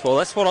the beach ball.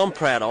 That's what I'm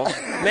proud of.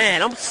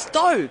 Man, I'm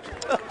stoked.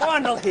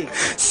 Finally.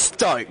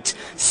 Stoked.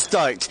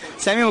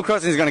 Samuel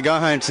McCrossan is going to go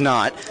home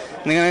tonight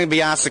and they're going to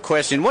be asked the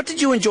question, what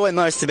did you enjoy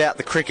most about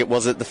the cricket?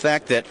 Was it the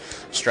fact that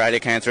Australia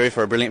came through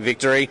for a brilliant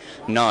victory?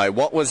 No.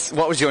 What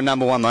was your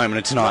number one moment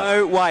of tonight?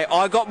 No way.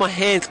 I got my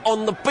hands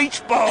on the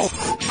beach ball.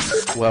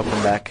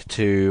 Welcome back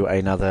to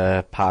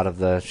another part of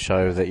the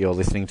show that you're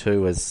listening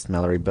to as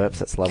Mallory burps.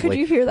 That's lovely. Could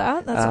you hear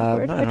that? That's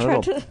awkward. No, I not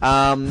tried at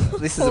all.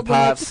 This is a hold the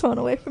part... microphone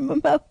away from my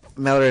mouth.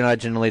 Mallory and I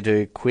generally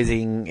do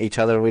quizzing each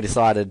other. We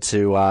decided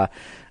to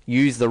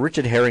use the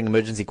Richard Herring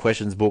emergency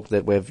questions book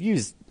that we've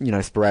used,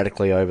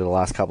 sporadically over the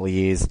last couple of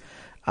years.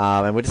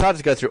 And we decided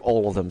to go through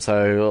all of them.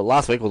 So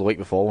last week or the week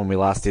before when we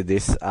last did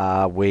this,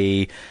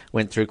 we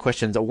went through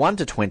questions 1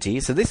 to 20.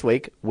 So this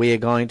week we are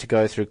going to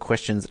go through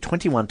questions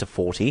 21 to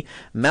 40.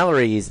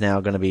 Mallory is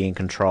now going to be in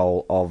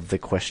control of the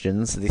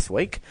questions this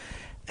week.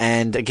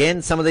 And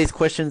again, some of these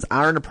questions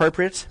are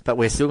inappropriate, but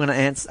we're still going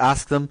to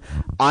ask them.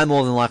 I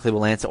more than likely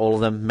will answer all of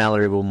them.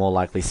 Mallory will more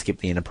likely skip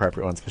the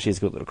inappropriate ones because she's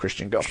a good little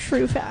Christian girl.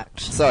 True fact.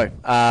 So,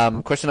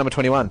 question number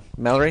 21.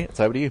 Mallory, it's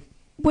over to you.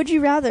 Would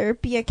you rather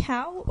be a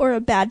cow or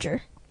a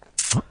badger?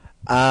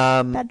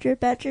 Badger.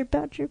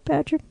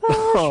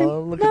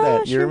 Oh, look at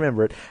that. You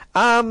remember it.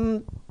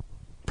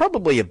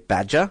 Probably a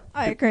badger.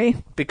 I agree.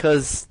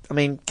 Because,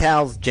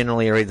 cows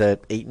generally are either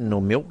eaten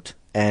or milked,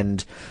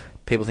 and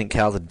people think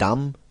cows are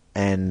dumb.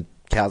 And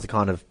cows are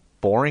kind of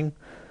boring.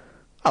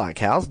 I like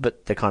cows,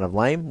 but they're kind of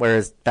lame.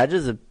 Whereas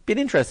badgers are a bit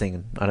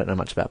interesting. I don't know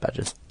much about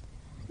badgers.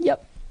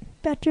 Yep.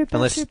 Badger.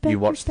 Unless you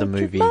watch the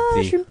movie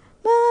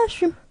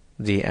mushroom.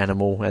 The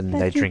Animal and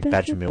they drink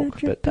badger milk,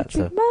 but that's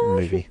a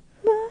movie.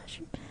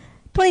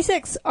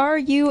 26. Are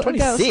you a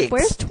 26? ghost?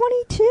 Where's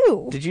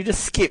 22? Did you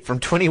just skip from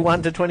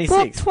 21 to 26?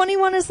 Well,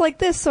 21 is like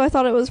this, so I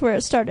thought it was where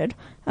it started.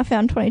 I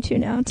found 22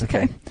 now. It's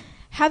okay.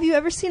 Have you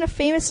ever seen a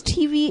famous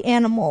TV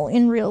animal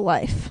in real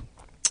life?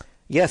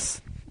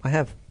 Yes, I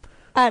have.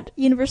 At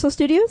Universal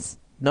Studios?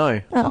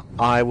 No. Oh.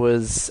 I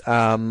was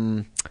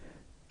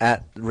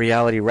at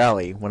Reality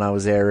Rally when I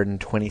was there in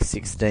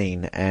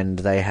 2016, and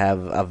they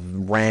have a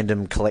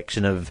random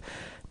collection of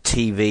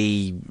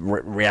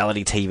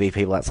reality TV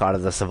people outside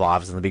of the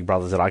Survivors and the Big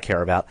Brothers that I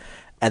care about.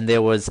 And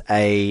there was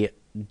a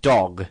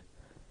dog,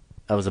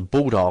 it was a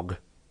bulldog,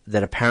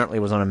 that apparently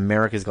was on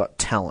America's Got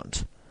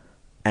Talent,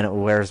 and it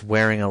was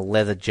wearing a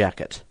leather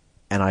jacket.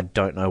 And I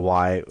don't know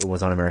why it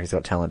was on America's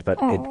Got Talent,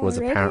 but it was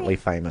apparently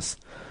famous.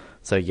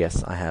 So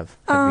yes, I have.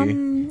 Have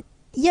you?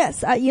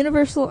 Yes, at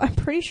Universal. I'm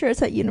pretty sure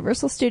it's at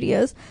Universal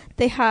Studios.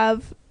 They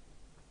have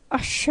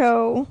a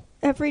show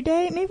every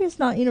day. Maybe it's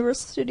not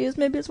Universal Studios.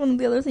 Maybe it's one of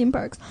the other theme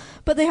parks.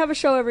 But they have a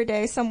show every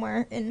day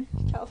somewhere in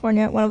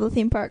California at one of the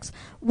theme parks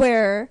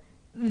where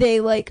they,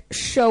 like,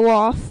 show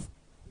off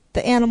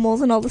the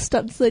animals and all the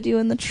stunts they do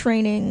and the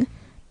training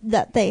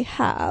that they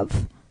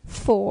have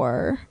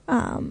for,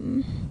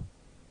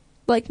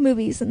 like,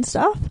 movies and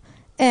stuff.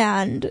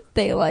 And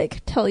they,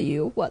 like, tell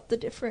you what the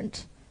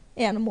different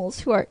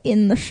animals who are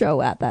in the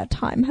show at that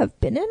time have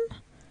been in.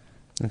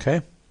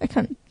 Okay. I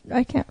can't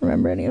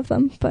remember any of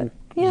them, but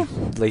yeah.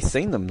 You've at least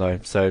seen them though,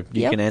 so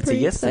you can answer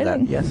pretty yes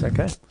exciting. to that. Yes,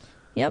 okay.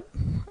 Yep.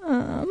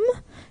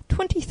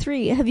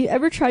 23. Have you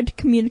ever tried to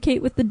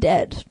communicate with the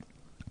dead?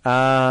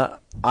 I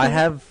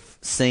have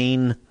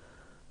seen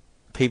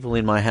people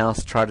in my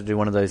house try to do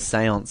one of those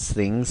seance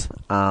things,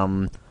 but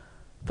I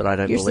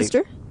don't Your believe...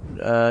 sister?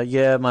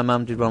 Yeah, my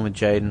mum did one with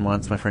Jaden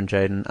once, my friend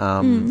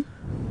Jaden.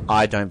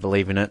 I don't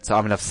believe in it. So,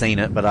 I mean, I've seen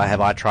it, but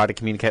have I tried to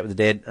communicate with the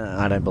dead?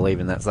 I don't believe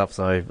in that stuff,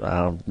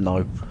 so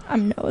no.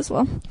 I'm no as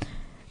well.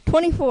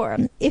 24.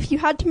 If you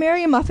had to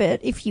marry a Muppet,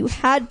 if you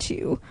had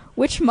to,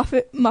 which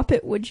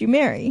Muppet would you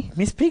marry?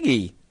 Miss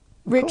Piggy.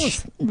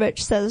 Rich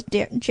says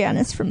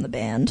Janice from the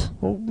band.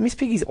 Well, Miss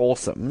Piggy's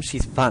awesome.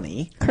 She's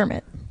funny.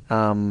 Kermit.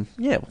 Yeah,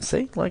 well,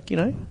 see, like, you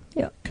know,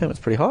 Kermit's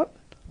pretty hot.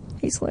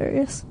 He's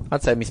hilarious.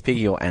 I'd say Miss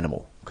Piggy or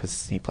Animal,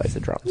 because he plays the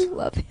drums. You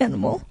love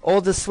Animal.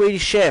 Or the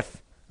Swedish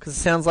Chef, because it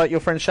sounds like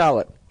your friend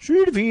Charlotte.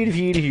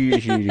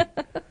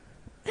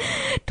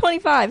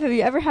 25. Have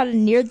you ever had a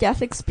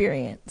near-death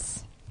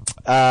experience?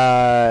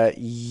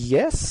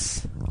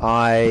 Yes.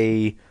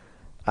 My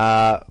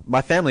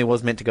family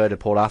was meant to go to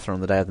Port Arthur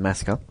on the day of the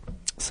massacre,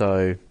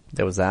 so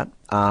there was that.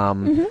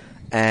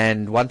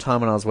 And one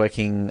time when I was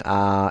working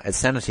at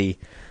Sanity,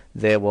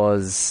 there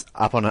was,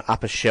 up on an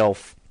upper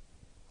shelf,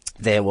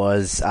 there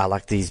was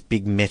like these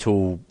big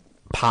metal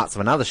parts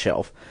of another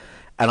shelf,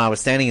 and I was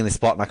standing in this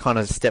spot and I kind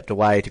of stepped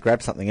away to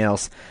grab something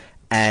else,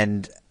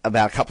 and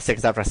about a couple of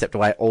seconds after I stepped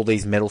away, all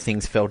these metal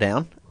things fell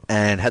down,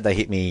 and had they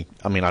hit me,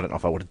 I mean, I don't know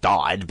if I would have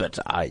died, but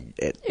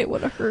it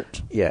would have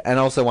hurt. Yeah, and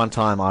also one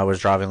time I was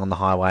driving on the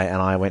highway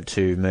and I went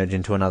to merge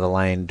into another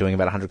lane doing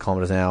about 100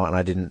 kilometres an hour, and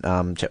I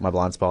didn't check my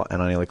blind spot,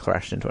 and I nearly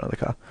crashed into another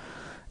car.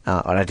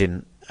 And I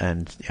didn't,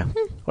 and yeah.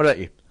 What about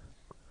you?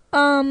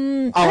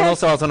 And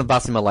also I was on a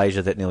bus in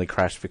Malaysia that nearly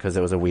crashed because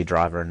there was a weird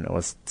driver, and it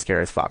was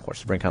scary as fuck.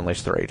 Watch the Brink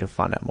Unleashed 3 to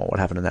find out more what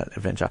happened in that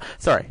adventure.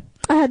 Sorry.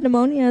 I had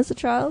pneumonia as a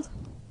child.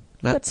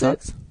 That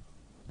sucks.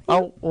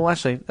 Oh, well,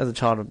 actually, as a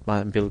child, my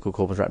umbilical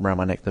cord was wrapped around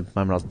my neck the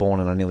moment I was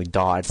born, and I nearly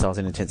died, so I was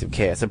in intensive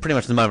care. So pretty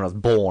much the moment I was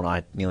born,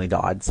 I nearly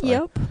died. So.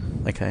 Yep.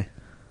 Okay.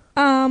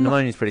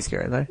 Pneumonia's pretty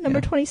scary, though. Number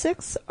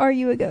 26, are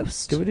you a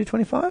ghost? Did we do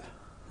 25? Or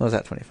was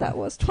that 25? That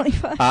was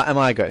 25. Am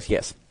I a ghost?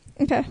 Yes.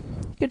 Okay.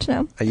 Good to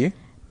know. Are you?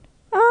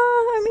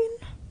 I mean,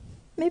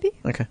 maybe.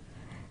 Okay.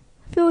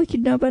 I feel like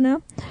you'd know by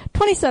now.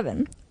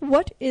 27.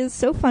 What is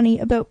so funny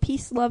about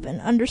peace, love,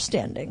 and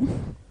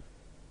understanding?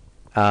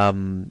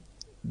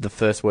 The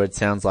first word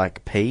sounds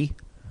like pee,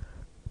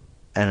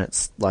 and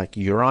it's like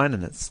urine,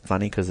 and it's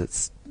funny because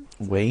it's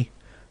we.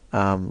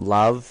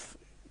 Love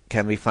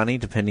can be funny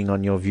depending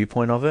on your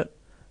viewpoint of it.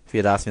 If you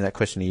had asked me that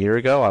question a year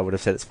ago, I would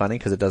have said it's funny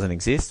because it doesn't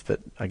exist, but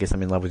I guess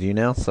I'm in love with you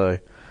now, so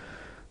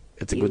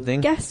it's a good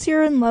thing. Guess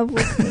you're in love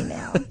with me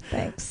now.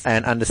 Thanks.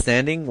 And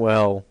understanding,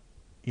 well,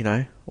 you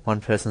know,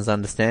 one person's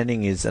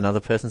understanding is another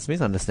person's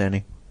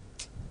misunderstanding.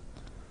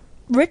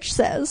 Rich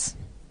says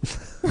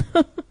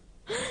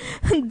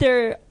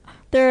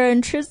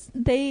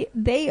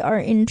they are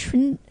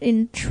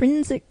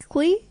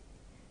intrinsically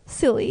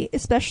silly,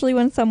 especially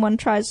when someone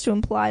tries to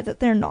imply that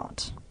they're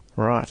not.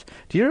 Right.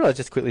 Do you realise,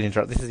 just quickly to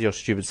interrupt, this is your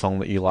stupid song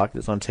that you like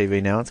that's on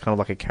TV now? It's kind of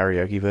like a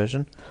karaoke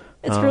version.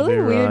 It's really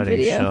a weird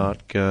video.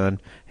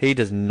 Shotgun. He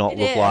does not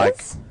look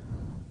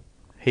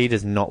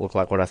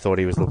like what I thought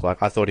he was look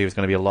like. I thought he was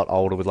going to be a lot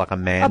older with like a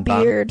man bun.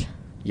 A beard.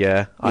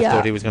 Yeah. I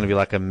thought he was going to be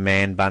like a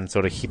man bun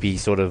sort of hippie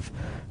sort of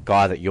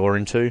guy that you're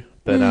into.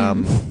 But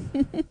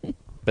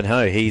but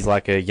no, he's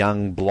like a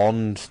young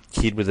blonde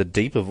kid with a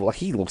deeper voice.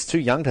 He looks too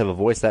young to have a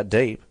voice that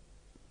deep.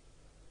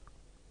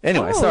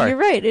 Anyway, Oh, sorry. you're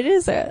right. It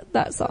is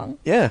that song.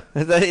 Yeah,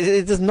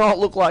 it does not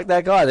look like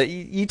that guy. That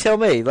you tell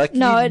me. Like,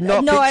 No, you're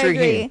not I picturing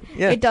agree. him.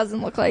 Yeah. It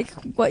doesn't look like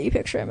what you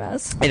picture him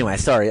as. Anyway,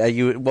 sorry.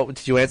 What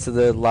did you answer?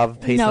 The love,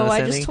 peace, No, and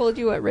I understanding? just told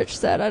you what Rich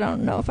said. I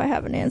don't know if I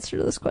have an answer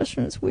to this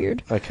question. It's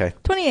weird. Okay.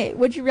 28.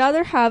 Would you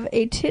rather have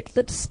a tit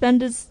that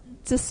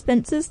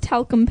dispenses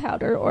talcum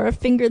powder or a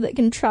finger that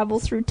can travel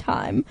through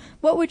time?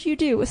 What would you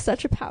do with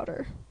such a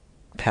powder?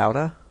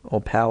 Powder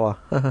or power?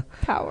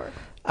 Power.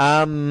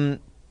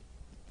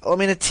 I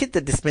mean, a tit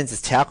that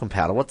dispenses talcum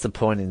powder, what's the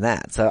point in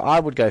that? So I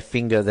would go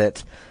finger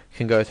that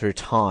can go through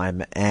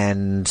time,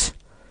 and...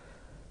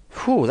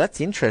 Whew, that's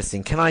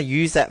interesting. Can I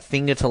use that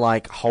finger to,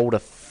 like, hold a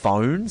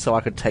phone so I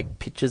could take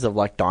pictures of,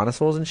 like,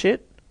 dinosaurs and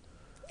shit?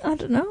 I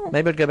don't know.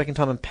 Maybe I'd go back in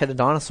time and pet a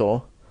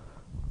dinosaur.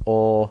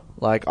 Or,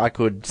 like, I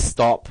could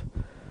stop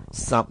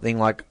something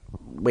like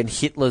when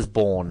Hitler's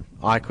born.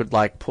 I could,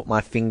 like, put my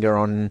finger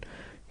on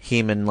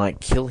him and, like,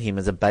 kill him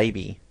as a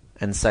baby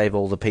and save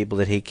all the people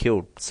that he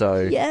killed.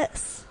 So...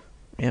 Yes.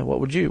 Yeah,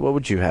 what would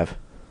you have?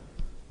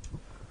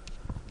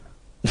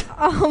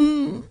 I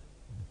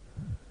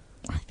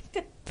think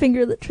a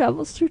finger that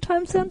travels through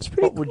time sounds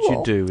pretty What would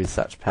you do with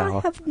such power?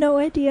 I have no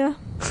idea.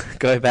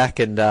 Go back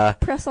and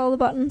Press all the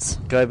buttons.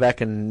 go back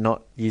and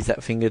not use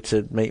that finger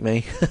to meet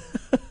me.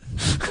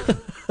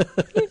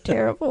 You're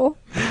terrible.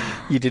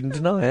 You didn't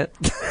deny it.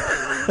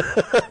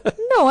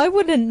 No, I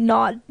wouldn't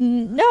not.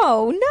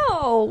 No.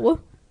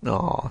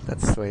 Oh,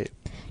 that's sweet.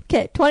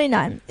 Okay,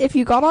 29. If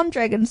you got on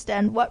Dragon's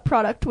Den, what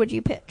product would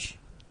you pitch?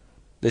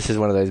 This is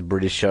one of those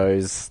British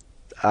shows.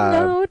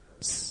 No,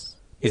 it's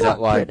is not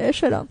that like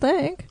British, I don't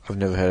think. I've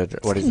never heard.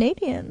 What It's is?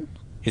 Canadian.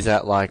 Is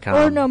that like?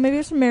 Or no, maybe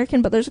it's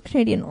American, but there's a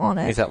Canadian on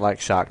it. Is that like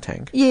Shark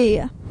Tank?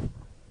 Yeah.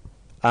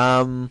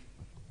 I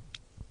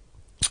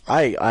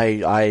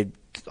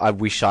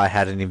wish I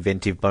had an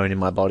inventive bone in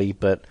my body,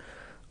 but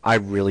I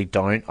really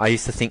don't. I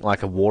used to think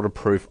like a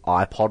waterproof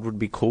iPod would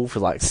be cool for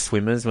like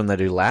swimmers when they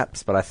do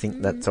laps, but I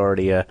think that's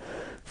already a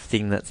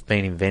thing that's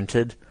been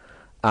invented.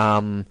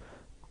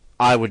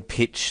 I would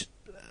pitch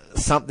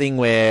something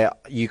where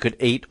you could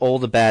eat all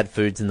the bad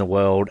foods in the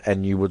world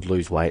and you would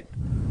lose weight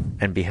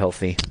and be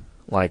healthy.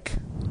 Like,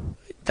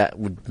 that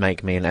would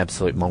make me an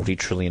absolute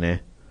multi-trillionaire.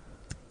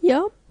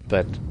 Yep.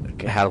 But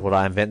how would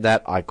I invent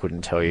that? I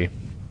couldn't tell you.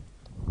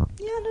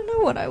 Yeah, I don't know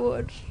what I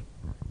would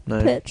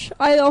No. pitch.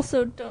 I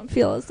also don't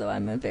feel as though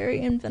I'm a very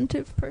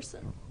inventive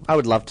person. I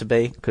would love to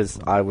be, because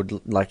I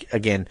would, like,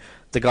 again,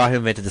 the guy who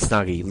invented the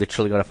Snuggie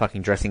literally got a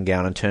fucking dressing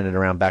gown and turned it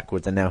around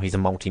backwards, and now he's a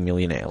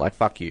multi-millionaire. Like,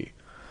 fuck you.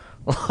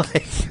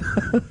 Like,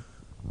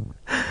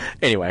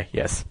 anyway,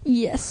 yes.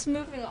 Yes,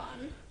 moving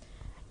on.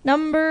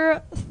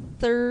 Number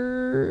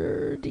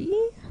 30?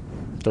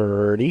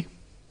 30.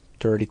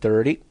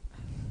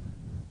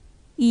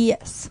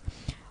 Yes.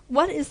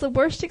 What is the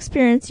worst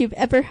experience you've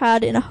ever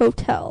had in a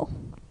hotel?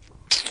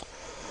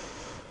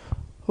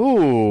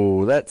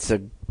 Ooh, that's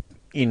a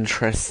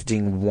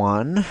interesting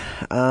one.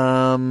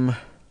 I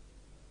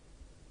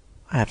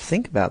have to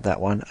think about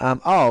that one.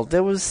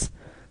 There was...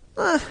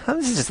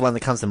 this is just one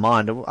that comes to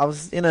mind. I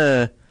was in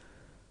a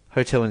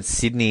hotel in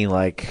Sydney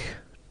like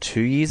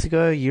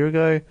a year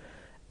ago,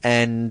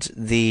 and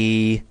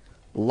the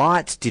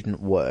light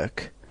didn't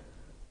work.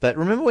 But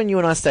remember when you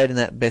and I stayed in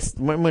that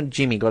when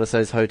Jimmy got us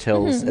those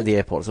hotels at the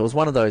airport? So it was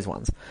one of those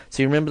ones.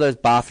 So you remember those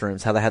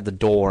bathrooms, how they had the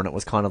door and it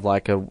was kind of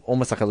like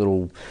almost like a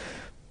little,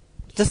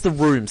 just the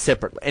room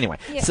separately. Anyway,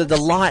 So the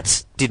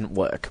light didn't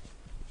work.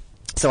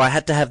 So I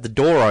had to have the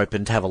door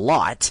open to have a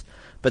light,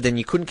 but then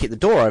you couldn't keep the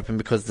door open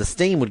because the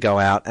steam would go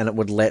out and it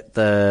would let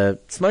the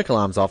smoke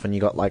alarms off, and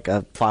you got like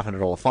a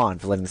 $500 fine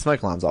for letting the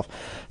smoke alarms off.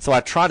 So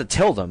I tried to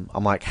tell them,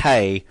 I'm like,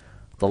 hey,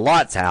 the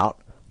light's out.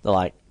 They're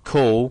like,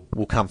 cool,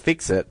 we'll come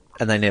fix it.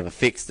 And they never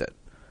fixed it.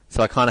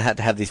 So I kind of had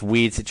to have this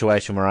weird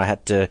situation where I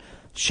had to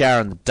shower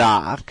in the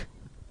dark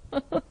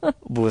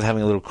with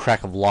having a little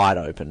crack of light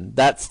open.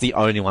 That's the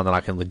only one that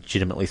I can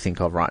legitimately think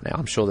of right now.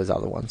 I'm sure there's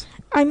other ones.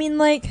 I mean,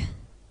 like...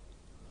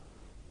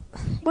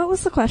 What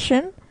was the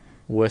question?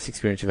 Worst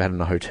experience you've had in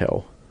a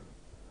hotel?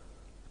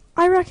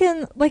 I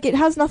reckon, like, it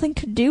has nothing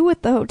to do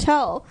with the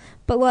hotel.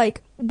 But,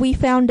 like, we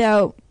found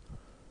out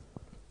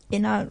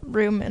in a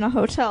room in a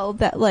hotel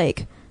that,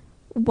 like...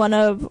 on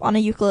a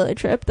ukulele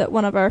trip, that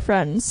one of our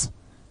friends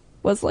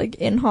was like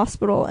in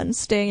hospital and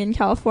staying in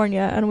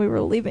California, and we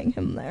were leaving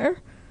him there,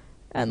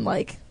 and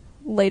like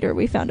later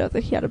we found out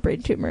that he had a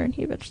brain tumor and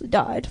he eventually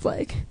died.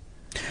 Like,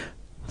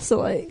 so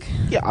like,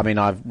 yeah, I mean,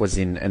 I was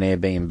in an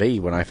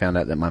Airbnb when I found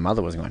out that my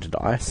mother was going to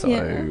die, so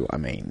yeah. I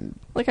mean,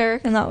 like, I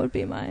reckon that would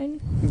be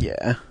mine.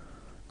 Yeah,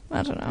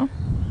 I don't know.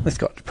 This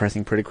got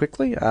depressing pretty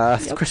quickly.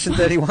 Question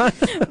 31.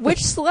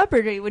 Which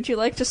celebrity would you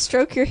like to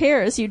stroke your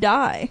hair as you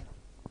die?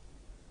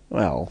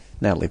 Well,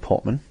 Natalie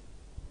Portman.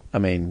 I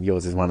mean,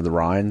 yours is one of the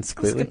Ryans,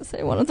 clearly. I was going to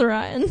say one of the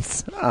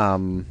Ryans.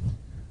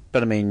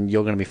 But I mean,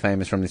 you're going to be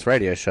famous from this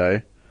radio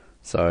show,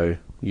 so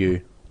you...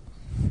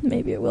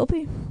 Maybe it will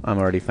be. I'm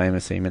already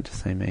famous, so you meant to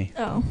say me.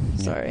 Oh,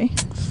 sorry.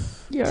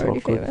 You're It's already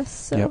awkward. famous,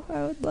 so Yep.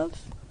 I would love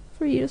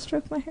for you to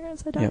stroke my hair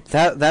as I die. Yep.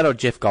 That or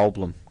Jeff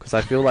Goldblum, because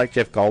I feel like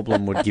Jeff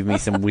Goldblum would give me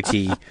some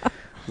witty,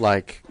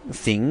 like,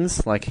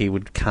 things. Like, he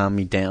would calm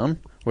me down.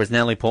 Whereas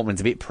Natalie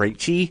Portman's a bit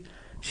preachy.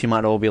 She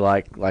might all be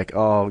like,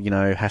 oh, you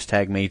know,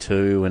 hashtag me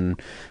too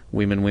and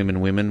women,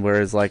 women, women.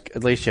 Whereas, like,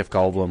 at least Jeff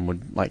Goldblum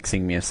would, like,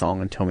 sing me a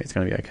song and tell me it's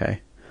going to be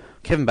okay.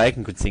 Kevin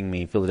Bacon could sing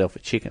me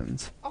Philadelphia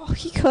Chickens. Oh,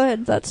 he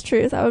could. That's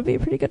true. That would be a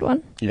pretty good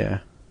one.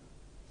 Yeah.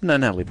 No,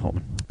 Natalie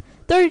Portman.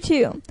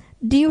 32.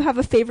 Do you have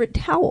a favorite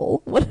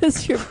towel? What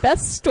is your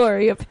best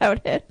story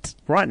about it?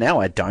 Right now,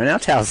 I don't. Our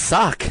towels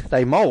suck.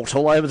 They molt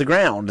all over the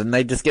ground, and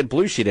they just get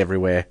blue shit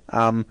everywhere.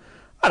 I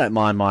don't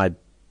mind my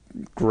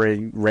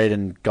red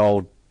and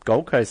Gold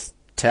Coast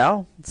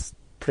towel. It's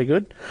pretty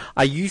good.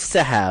 I used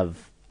to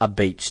have a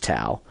beach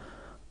towel.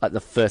 Like the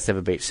first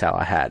ever beach towel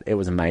I had. It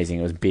was amazing.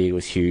 It was big, it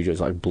was huge, it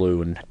was like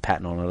blue and had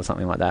pattern on it or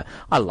something like that.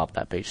 I love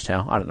that beach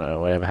towel. I don't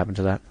know whatever happened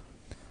to that.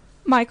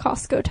 My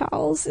Costco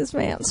towels is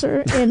my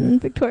answer in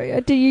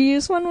Victoria. Did you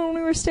use one when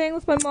we were staying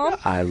with my mom?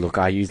 I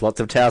used lots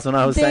of towels when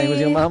I was staying with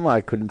your mum. I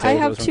couldn't tell you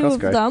if it was from Costco. I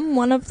have two of them.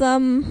 One of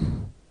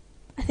them,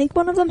 I think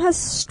one of them has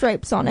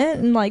stripes on it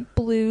and like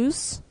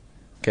blues.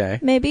 Okay.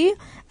 Maybe.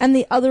 And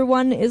the other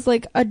one is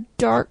like a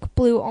dark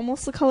blue,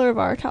 almost the color of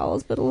our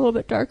towels, but a little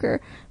bit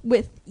darker,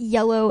 with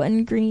yellow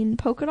and green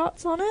polka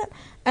dots on it.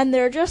 And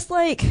they're just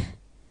like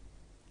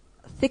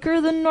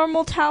thicker than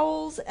normal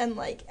towels and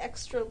like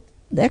extra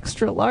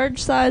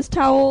large size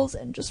towels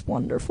and just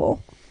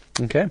wonderful.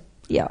 Okay.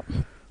 Yeah.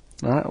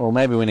 All right. Well,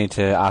 maybe we need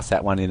to ask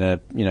that one in a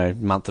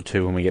month or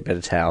two when we get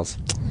better towels.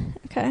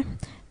 Okay.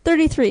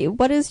 33.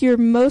 What is your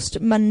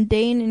most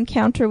mundane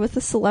encounter with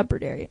a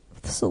celebrity?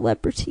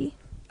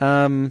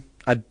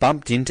 I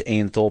bumped into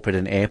Ian Thorpe at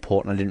an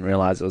airport and I didn't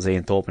realise it was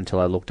Ian Thorpe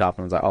until I looked up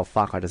and was like, oh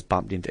fuck, I just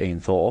bumped into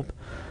Ian Thorpe.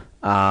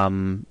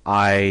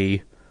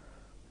 I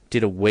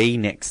did a wee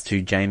next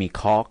to Jamie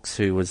Cox,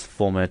 who was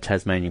former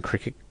Tasmanian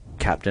cricket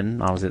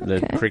captain. I was at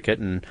the cricket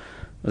and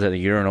was at the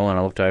urinal and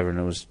I looked over and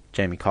it was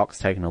Jamie Cox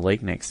taking a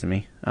leak next to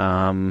me.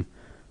 So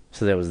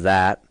there was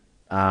that.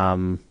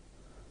 Off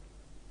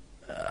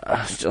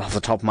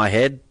the top of my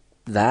head,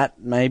 that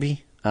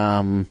maybe.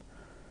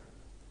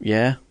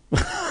 Yeah.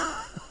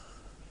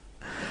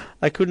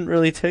 I couldn't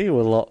really tell you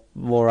a lot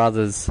more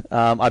others.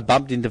 I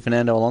bumped into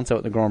Fernando Alonso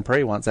at the Grand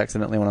Prix once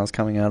accidentally when I was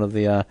coming out of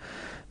the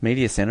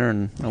media centre.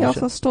 And he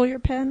also stole your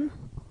pen?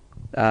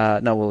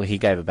 No, well, he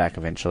gave it back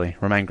eventually.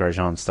 Romain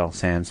Grosjean stole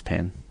Sam's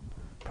pen.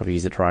 Probably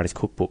used it to write his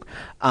cookbook.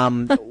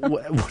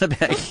 What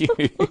about you?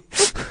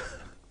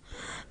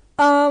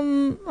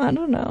 I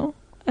don't know.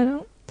 I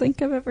don't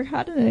think I've ever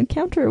had an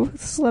encounter with a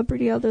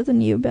celebrity other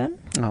than you, Ben.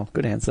 Oh,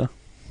 good answer.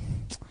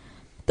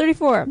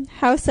 34.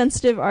 How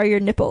sensitive are your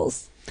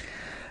nipples?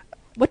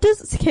 What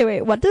does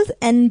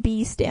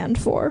NB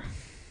stand for?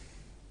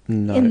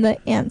 No. In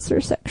the answer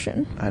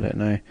section. I don't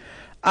know.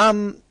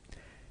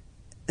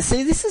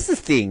 See, this is the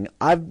thing.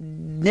 I've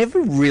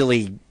never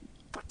really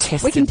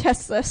tested... We can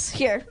test this.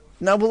 Here.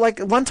 No, but like,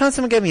 one time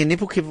someone gave me a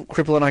nipple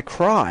cripple and I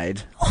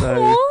cried.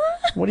 So,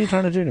 what are you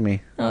trying to do to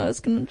me? Oh, I was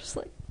going to just,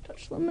 like,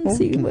 touch them and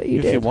see what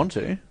you did. If you want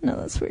to. No,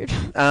 that's weird.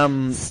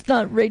 It's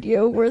not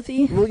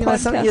radio-worthy. Well, you know,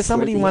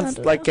 somebody once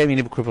gave me a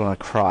nipple cripple and I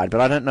cried,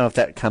 but I don't know if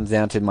that comes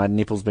down to my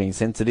nipples being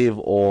sensitive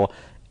or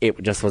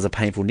it just was a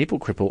painful nipple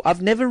cripple.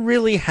 I've never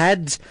really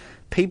had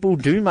people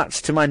do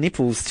much to my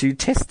nipples to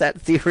test that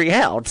theory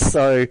out,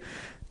 so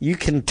you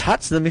can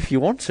touch them if you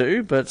want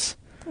to, but...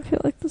 I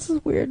feel like this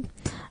is weird.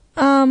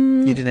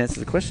 You didn't answer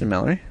the question,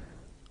 Mallory.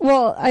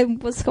 Well, I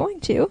was going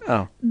to.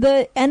 Oh.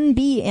 The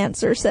NB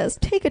answer says,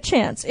 take a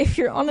chance. If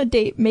you're on a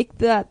date, make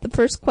that the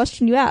first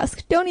question you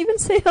ask. Don't even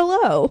say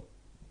hello.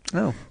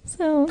 Oh.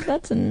 So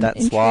that's an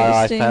That's interesting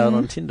why I failed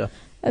on Tinder.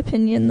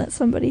 Opinion that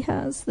somebody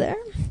has there.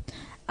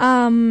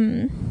 I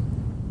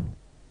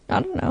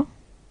don't know.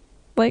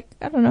 Like,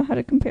 I don't know how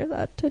to compare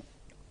that to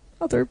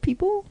other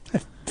people. I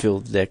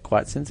feel they're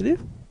quite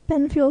sensitive.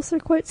 Ben feels they're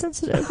quite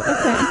sensitive.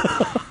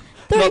 Okay.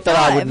 Not that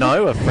I would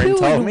know, a friend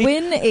told me. Who would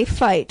win a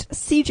fight,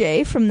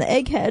 CJ from the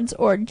Eggheads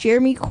or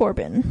Jeremy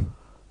Corbyn?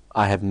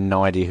 I have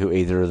no idea who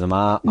either of them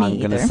are. I'm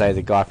going to say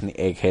the guy from the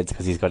Eggheads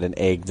because he's got an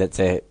egg that's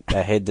a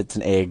head that's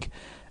an egg,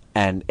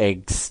 and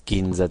egg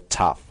skins are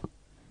tough.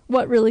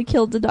 What really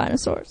killed the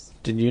dinosaurs?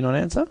 Did you not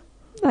answer?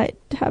 I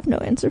have no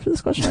answer for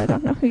this question. I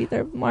don't know who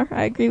either of them are.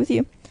 I agree with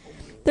you.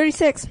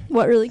 36.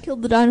 What really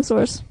killed the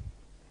dinosaurs?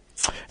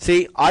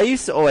 See, I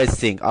used to always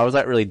think, I was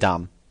like really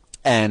dumb,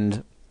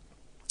 and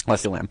I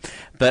still am,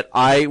 but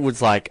I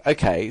was like,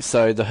 okay,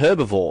 so the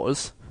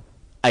herbivores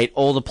ate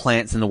all the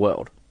plants in the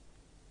world,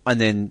 and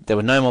then there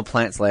were no more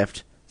plants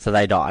left, so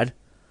they died,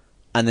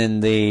 and then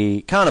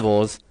the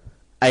carnivores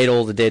ate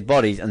all the dead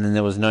bodies, and then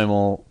there was no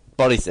more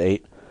bodies to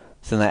eat,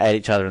 so then they ate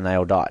each other and they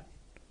all died.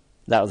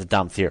 That was a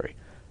dumb theory.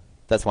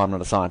 That's why I'm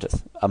not a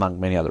scientist, among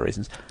many other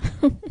reasons.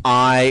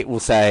 I will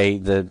say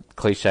the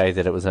cliche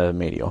that it was a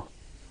meteor.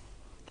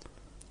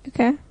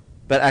 Okay.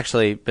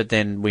 But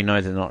then we know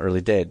they're not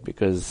really dead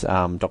because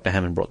Dr.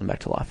 Hammond brought them back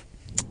to life.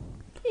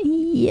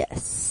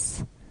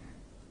 Yes.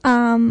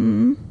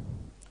 I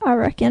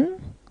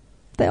reckon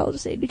they all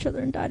just ate each other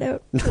and died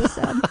out. It was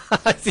sad.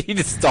 You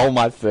just stole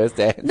my first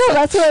answer. No,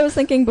 that's what I was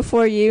thinking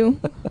before you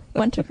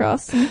went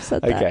across and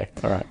said that. Okay,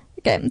 all right.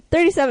 Okay,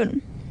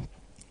 37.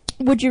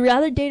 Would you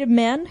rather date a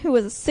man who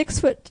was a 6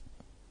 foot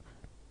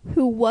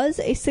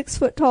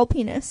tall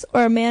penis,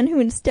 or a man who,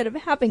 instead of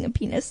having a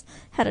penis,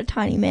 had a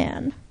tiny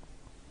man?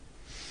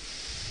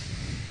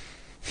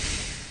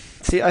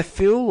 See, I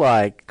feel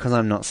like, because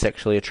I'm not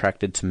sexually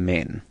attracted to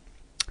men,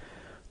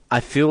 I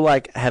feel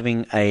like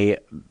having a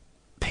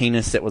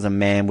penis that was a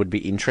man would be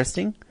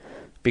interesting,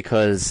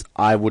 because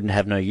I wouldn't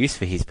have no use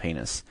for his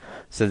penis.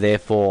 So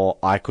therefore,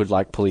 I could,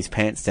 like, pull his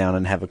pants down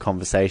and have a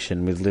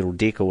conversation with Little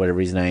Dick or whatever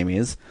his name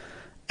is,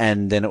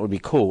 and then it would be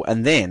cool.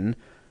 And then,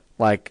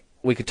 like,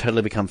 we could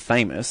totally become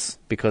famous,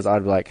 because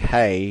I'd be like,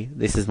 hey,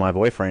 this is my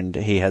boyfriend,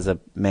 he has a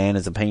man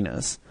as a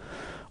penis.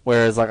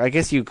 Whereas, like, I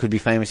guess you could be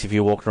famous if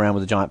you walked around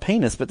with a giant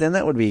penis, but then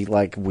that would be,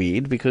 like,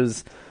 weird,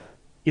 because,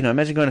 you know,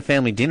 imagine going to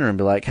family dinner and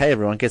be like, hey,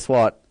 everyone, guess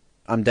what?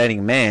 I'm dating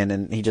a man,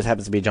 and he just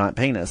happens to be a giant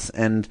penis.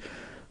 And,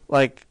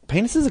 like,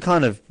 penises are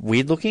kind of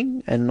weird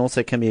looking, and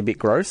also can be a bit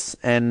gross,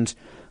 and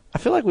I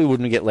feel like we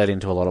wouldn't get let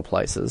into a lot of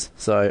places.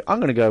 So I'm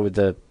going to go with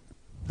the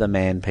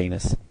man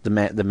penis. The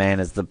man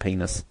as the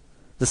penis.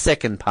 The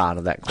second part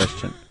of that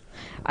question.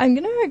 I'm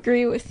going to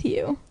agree with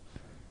you,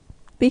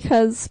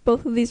 because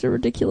both of these are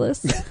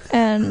ridiculous,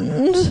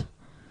 and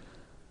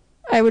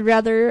I would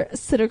rather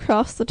sit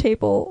across the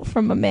table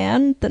from a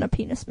man than a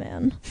penis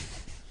man.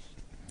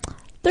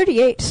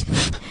 38.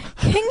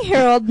 King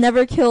Harold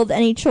never killed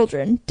any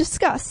children.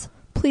 Discuss.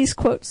 Please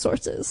quote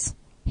sources.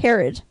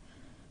 Herod,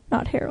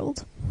 not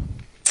Harold.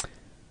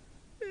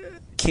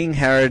 King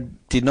Herod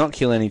did not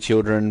kill any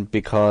children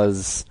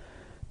because,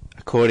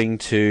 according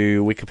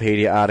to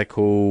Wikipedia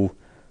article,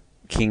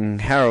 King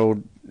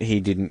Harold,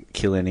 he didn't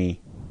kill any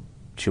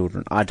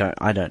children. I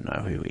don't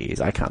know who he is.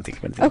 I can't think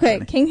of anything. Okay,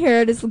 funny. King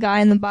Herod is the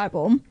guy in the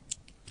Bible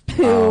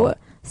who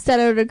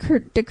set out a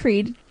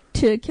decree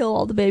to kill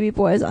all the baby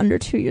boys under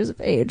 2 years of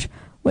age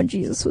when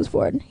Jesus was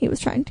born. He was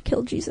trying to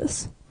kill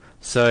Jesus.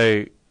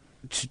 So,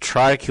 to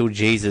try to kill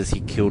Jesus, he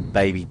killed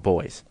baby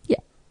boys? Yeah.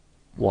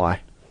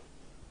 Why?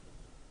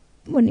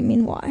 What do you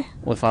mean, why?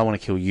 Well, if I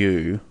want to kill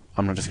you,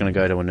 I'm not just going to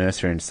go to a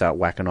nursery and start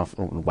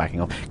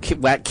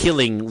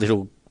killing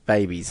little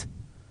babies.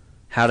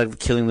 How did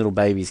killing little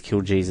babies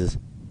kill Jesus?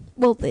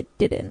 Well, they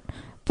didn't.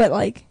 But,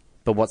 like...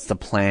 But what's the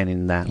plan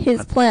in that?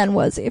 His plan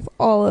was if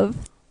all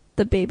of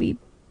the baby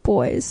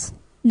boys...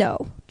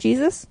 No.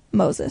 Jesus?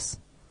 Moses.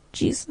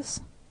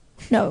 Jesus.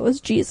 No, it was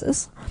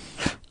Jesus.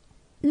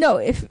 No,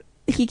 if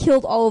he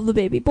killed all of the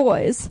baby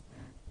boys,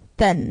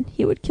 then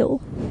he would kill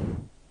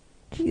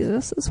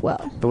Jesus as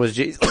well. But was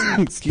Jesus...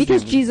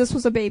 because Jesus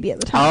was a baby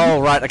at the time.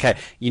 Oh, right, okay.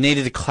 You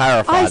needed to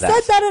clarify I that.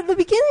 said that at the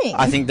beginning.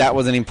 I think that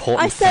was an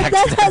important I said fact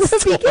that to at the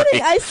story.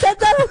 beginning. I said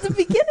that at the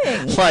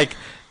beginning. Like,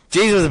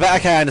 Jesus was about...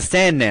 Okay, I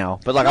understand now.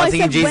 But, like, No, I was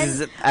thinking Jesus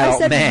is an adult I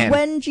said man.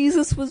 when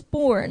Jesus was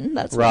born.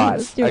 That's what Right. he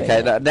was doing.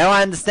 Okay, now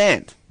I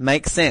understand.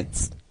 Makes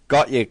sense.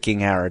 Got you,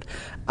 King Herod.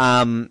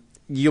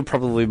 You're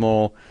probably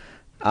more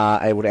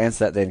able to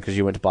answer that then because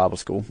you went to Bible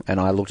school, and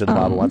I looked at the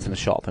Bible once in a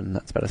shop, and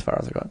that's about as far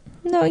as I got.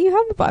 No, you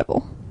have a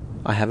Bible.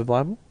 I have a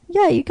Bible?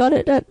 Yeah, you got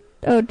it at...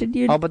 Oh, did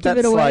you but give that's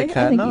it away? like...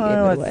 I think no, you gave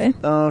it away.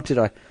 Oh, did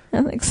I?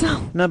 I think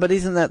so. No, but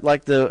isn't that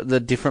like the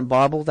different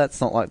Bible?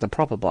 That's not like the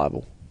proper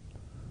Bible.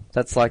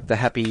 That's like the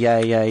happy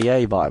yay, yay,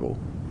 yay Bible.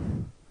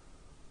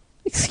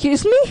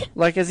 Excuse me?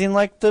 Like, as in,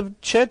 like, the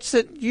church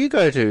that you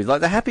go to.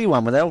 Like, the happy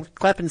one where they all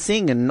clap and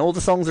sing and all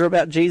the songs are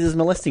about Jesus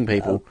molesting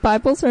people.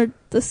 Bibles are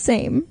the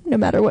same no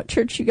matter what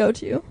church you go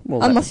to.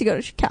 Well, unless you go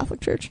to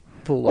Catholic church.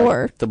 Well, like,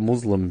 or... the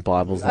Muslim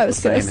Bible's not I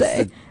was the going to same as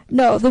say. the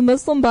No, the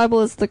Muslim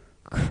Bible is the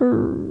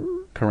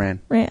Quran.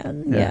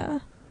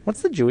 Yeah.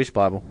 What's the Jewish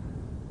Bible?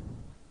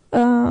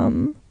 I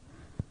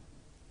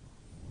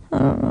don't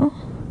know.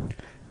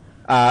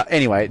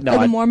 Anyway, no.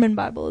 The Mormon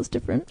Bible is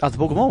different. Oh, the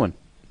Book of Mormon.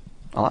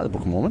 I like the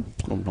Book of Mormon.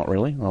 Well, not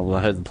really. Well,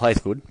 I heard the play's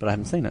good, but I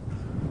haven't seen it.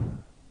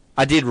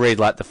 I did read,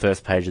 like, the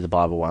first page of the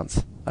Bible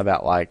once,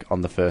 about, like,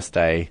 on the first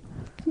day.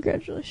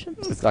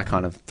 Congratulations. I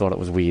kind of thought it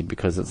was weird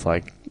because it's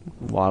like,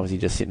 why was he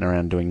just sitting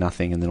around doing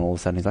nothing, and then all of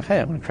a sudden he's like, hey,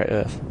 I'm going to create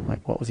Earth.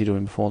 Like, what was he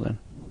doing before then?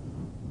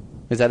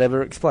 Is that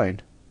ever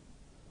explained?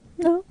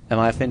 No. Am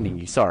I offending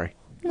you? Sorry.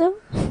 No.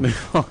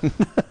 Move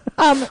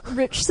on.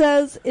 Rich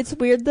says it's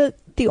weird that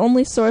the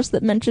only source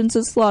that mentions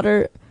his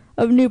slaughter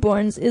of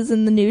newborns is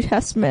in the New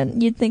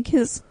Testament. You'd think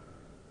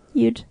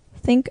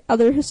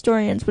other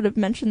historians would have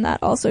mentioned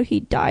that. Also, he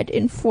died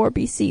in 4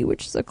 BC,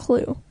 which is a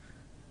clue.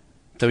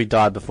 So he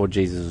died before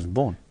Jesus was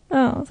born.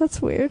 Oh,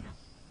 that's weird.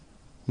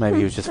 Maybe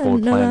he was just I didn't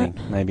forward know planning.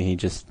 that. Maybe he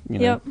just,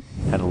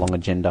 had a long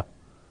agenda.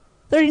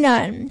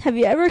 39. Have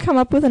you ever come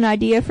up with an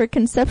idea for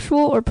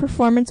conceptual or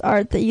performance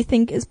art that you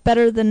think is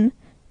better than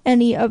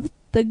any of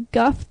the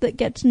guff that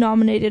gets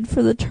nominated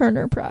for the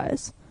Turner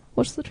Prize?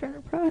 What's the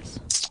Turner Prize?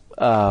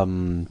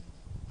 An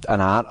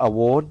art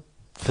award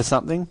for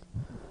something.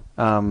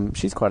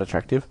 She's quite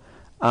attractive.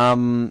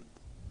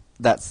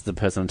 That's the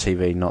person on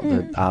TV, not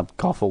the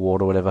golf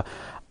award or whatever.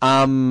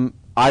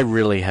 I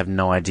really have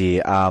no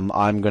idea.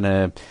 I'm going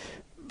to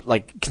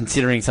like,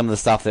 considering some of the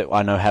stuff that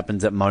I know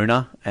happens at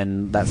Mona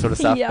and that sort of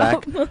stuff Yep.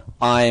 back,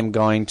 I am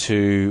going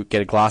to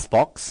get a glass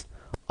box.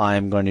 I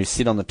am going to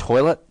sit on the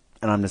toilet,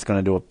 and I'm just going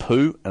to do a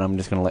poo, and I'm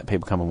just going to let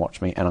people come and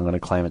watch me, and I'm going to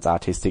claim it's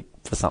artistic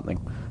for something.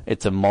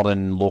 It's a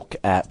modern look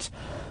at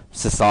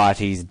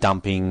society's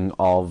dumping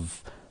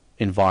of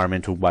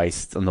environmental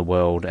waste in the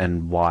world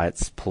and why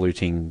it's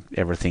polluting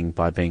everything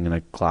by being in a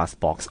glass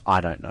box.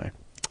 I don't know.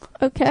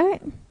 Okay.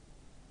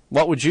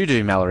 What would you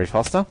do, Mallory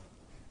Foster?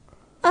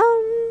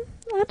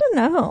 I don't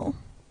know.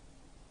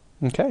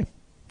 Okay.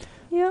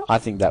 Yeah. I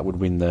think that would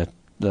win the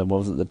what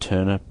was it, the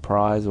Turner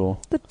Prize or...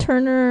 The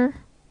Turner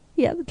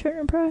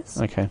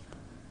Prize. Okay.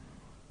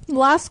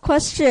 Last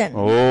question.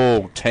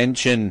 Oh,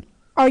 tension.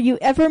 Are you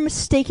ever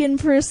mistaken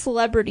for a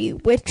celebrity?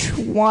 Which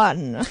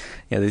one?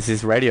 Yeah, there's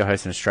this radio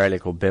host in Australia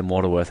called Ben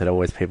Waterworth that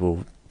always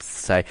people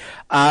say.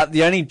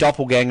 The only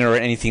doppelganger or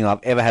anything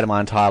I've ever had in my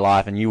entire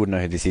life, and you wouldn't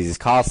know who this is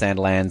Kyle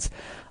Sandilands.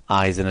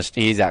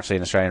 He's actually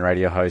an Australian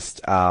radio host.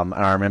 And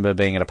I remember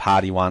being at a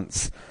party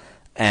once,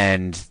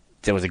 and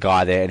there was a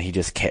guy there, and he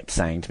just kept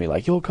saying to me,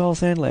 like, you're Kyle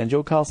Sandilands,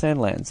 you're Kyle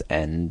Sandilands.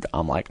 And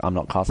I'm like, I'm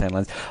not Kyle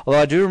Sandilands. Although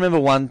I do remember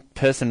one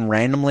person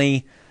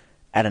randomly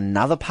at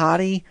another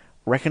party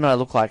reckoned I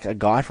looked like a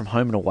guy from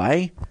Home and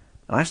Away.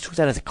 And I just took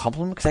that as a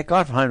compliment, because that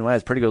guy from Home and Away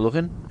is pretty good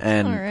looking,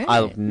 and Alright. I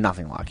look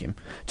nothing like him.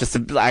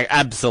 Just, like,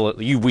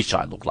 absolutely, you wish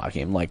I looked like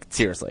him, like,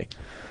 seriously.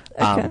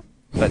 Okay.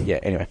 But yeah,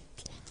 anyway.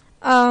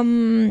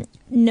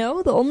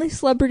 No, the only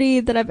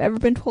celebrity that I've ever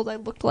been told I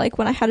looked like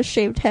when I had a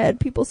shaved head,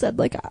 people said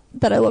like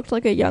that I looked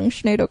like a young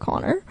Sinead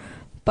O'Connor,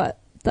 but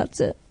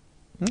that's it.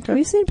 Okay. Have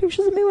you seen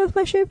pictures of me with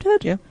my shaved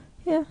head? Yeah.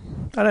 Yeah.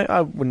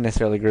 I wouldn't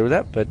necessarily agree with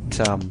that, but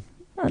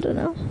I don't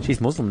know. she's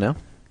Muslim now.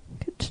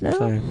 Good to know.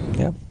 So,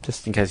 yeah,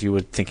 just in case you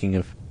were thinking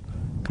of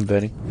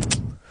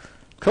converting.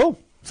 Cool.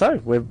 So,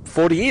 we're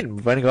 40 in.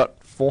 We've only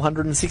got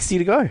 460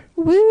 to go.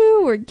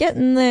 Woo, we're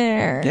getting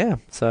there. Yeah,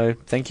 so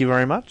thank you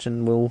very much,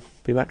 and we'll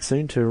be back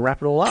soon to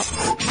wrap it all up.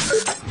 Time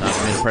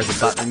for me to press a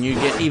button and you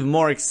get even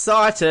more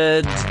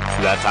excited. It's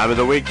that time of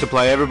the week to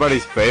play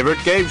everybody's favorite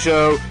game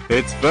show.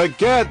 It's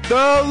Forget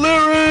the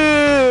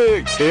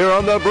Lyrics here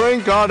on the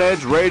Brink on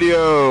Edge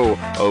Radio.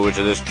 Over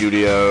to the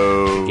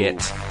studio. Get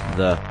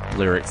the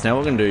lyrics. Now,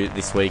 what we're going to do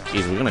this week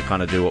is we're going to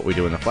kind of do what we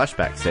do in the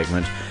flashback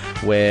segment,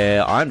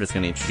 where I'm just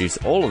going to introduce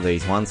all of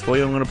these ones for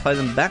you. I'm going to play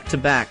them back to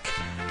back,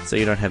 so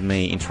you don't have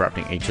me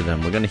interrupting each of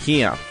them. We're going to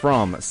hear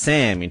from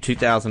Sam in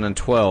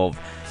 2012,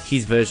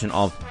 his version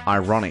of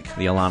Ironic,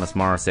 the Alanis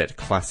Morissette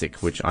classic,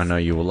 which I know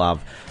you will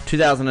love.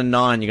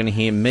 2009, you're going to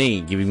hear me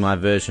giving my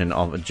version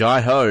of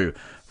Jai Ho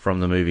from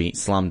the movie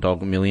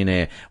Slumdog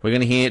Millionaire. We're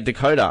going to hear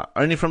Dakota,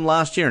 only from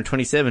last year in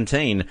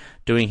 2017,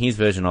 doing his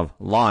version of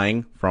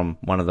Lying from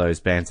one of those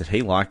bands that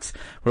he likes.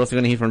 We're also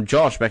going to hear from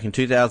Josh back in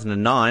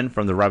 2009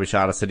 from the rubbish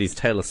artist that is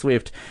Taylor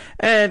Swift.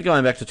 And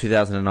going back to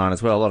 2009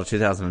 as well, a lot of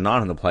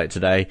 2009 on the plate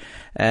today,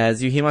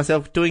 as you hear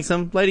myself doing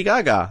some Lady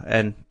Gaga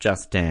and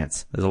Just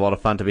Dance. There's a lot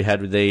of fun to be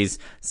had with these.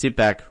 Sit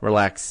back,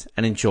 relax,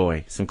 and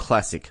enjoy some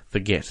classic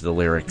Forget the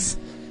Lyrics.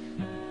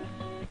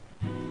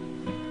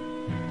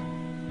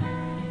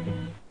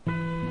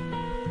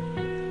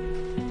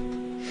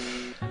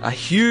 A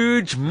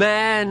huge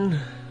man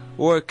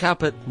woke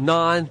up at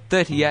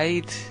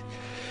 9:38.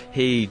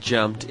 He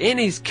jumped in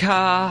his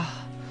car,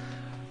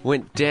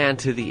 went down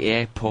to the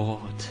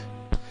airport.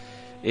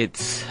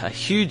 It's a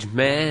huge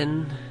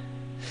man.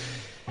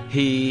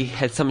 He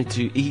had something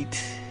to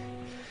eat,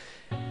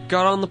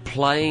 got on the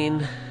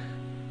plane,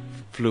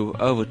 flew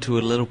over to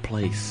a little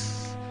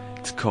place.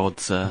 It's called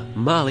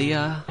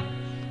Somalia.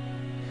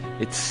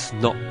 It's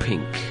not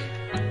pink.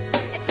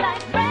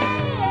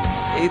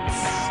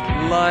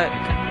 It's like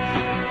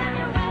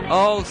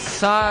old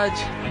Sarge.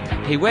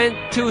 He went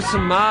to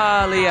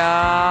Somalia,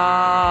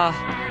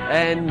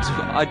 and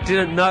I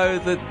didn't know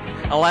that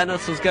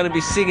Alanis was going to be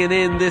singing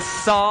in this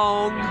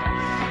song.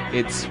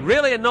 It's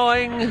really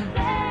annoying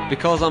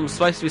because I'm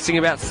supposed to be singing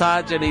about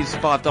Sarge and his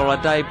 $5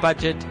 a day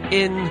budget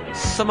in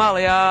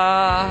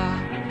Somalia.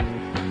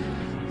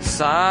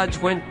 Sarge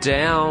went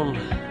down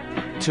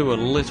to a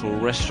little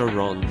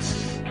restaurant.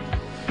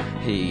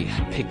 He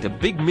picked a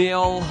big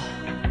meal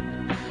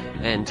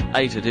and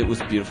ate it. It was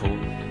beautiful.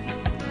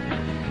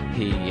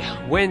 He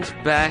went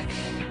back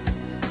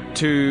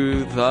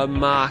to the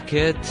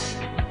market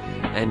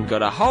and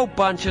got a whole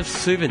bunch of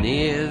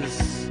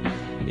souvenirs.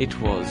 It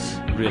was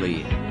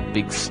really a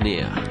big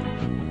sneer.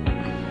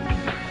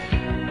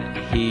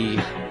 He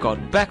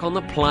got back on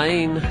the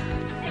plane,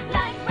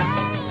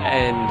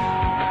 and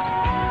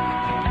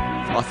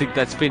I think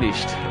that's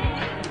finished.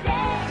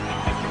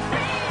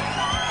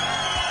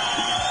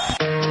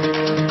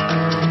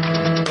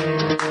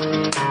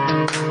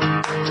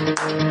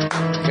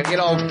 Gonna get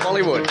old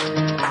Bollywood.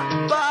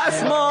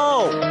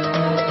 Small.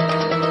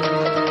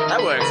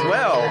 That works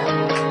well.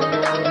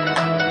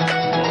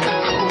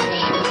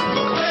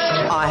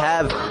 I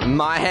have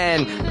my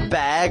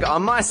handbag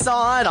on my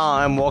side.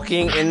 I'm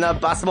walking in the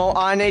bus mall.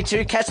 I need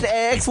to catch the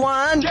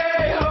X1.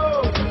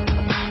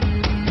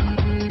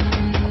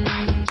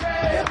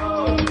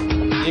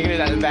 You can do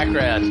that in the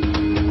background.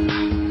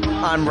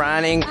 I'm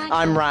running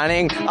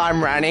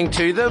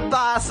to the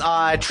bus.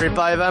 I trip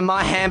over,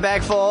 my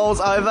handbag falls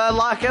over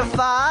like a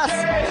fuss.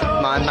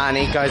 My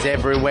money goes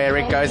everywhere,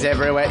 it goes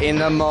everywhere in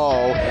the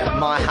mall.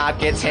 My heart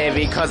gets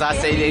heavy cause I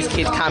see these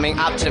kids coming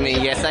up to me,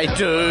 yes they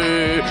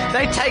do.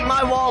 They take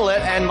my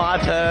wallet and my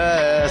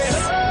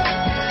purse.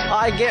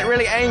 I get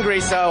really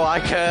angry so I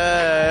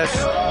curse.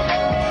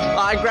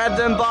 I grab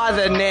them by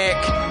the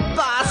neck,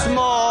 bus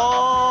mall.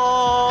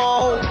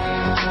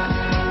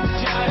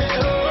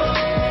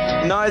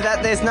 Know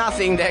that there's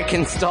nothing that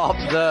can stop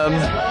them.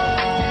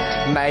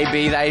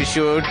 Maybe they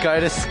should go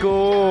to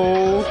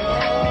school,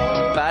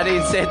 but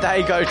instead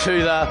they go to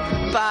the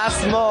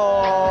bus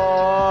mall.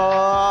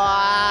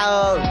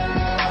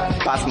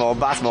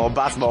 Bus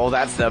mall,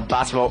 that's the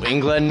bus mall,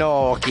 England,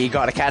 Norky.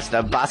 Gotta catch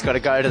the bus, gotta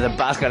go to the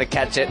bus, gotta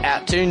catch it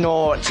out to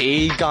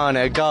Norchy.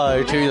 Gonna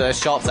go to the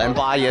shops and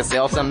buy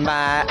yourself some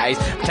maize.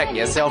 Protect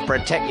yourself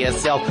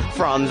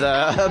from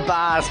the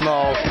bus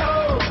mall.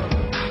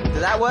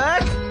 Did that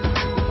work?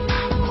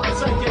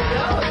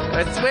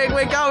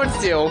 We're going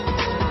still.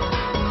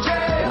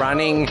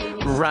 Running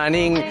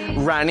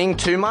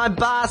to my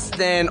bus.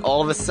 Then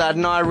all of a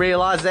sudden I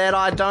realise that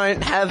I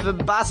don't have the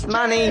bus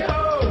money.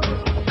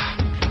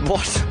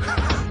 What?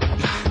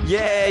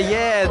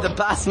 Yeah, the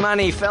bus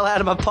money fell out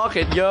of my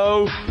pocket,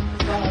 yo.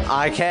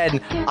 I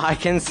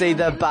can see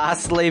the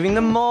bus leaving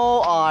the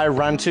mall. I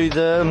run to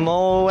the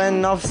mall,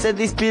 and I've said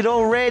this bit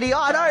already.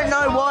 I don't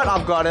know what.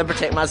 I've got to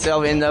protect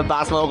myself in the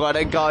bus mall. Got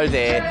to go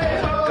there.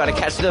 Got to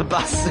catch the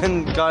bus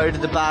and go to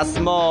the bus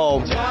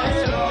mall.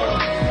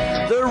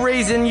 The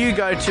reason you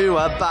go to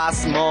a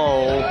bus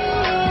mall,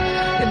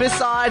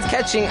 besides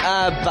catching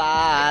a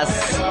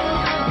bus,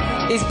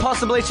 is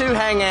possibly to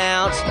hang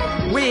out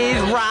with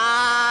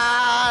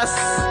Russ.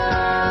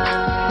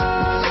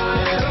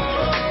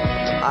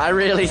 I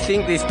really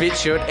think this bit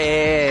should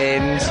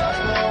end.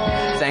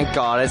 Thank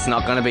God it's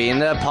not going to be in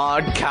the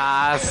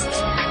podcast.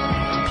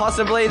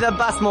 Possibly the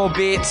bus mall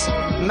bit,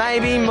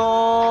 maybe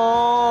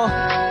more.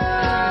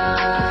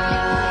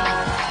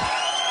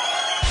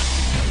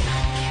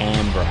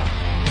 Canberra.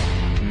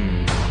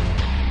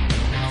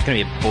 It's going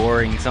to be a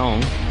boring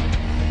song.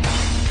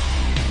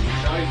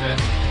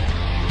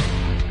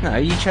 No,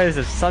 you chose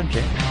a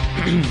subject.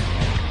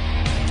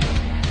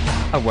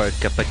 I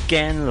woke up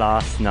again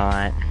last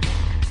night.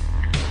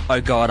 Oh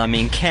God, I'm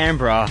in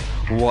Canberra.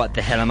 What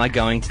the hell am I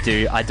going to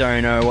do? I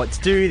don't know what to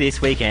do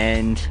this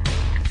weekend.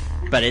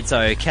 But it's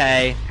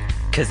okay,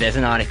 cause there's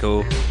an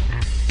article.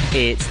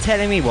 It's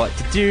telling me what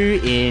to do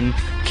in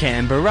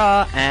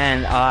Canberra,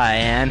 and I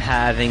am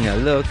having a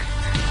look.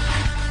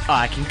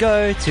 I can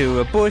go to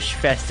a bush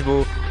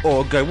festival,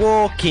 or go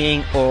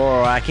walking,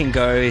 or I can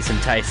go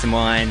taste some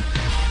wine.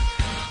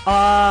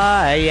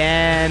 I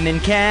am in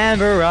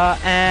Canberra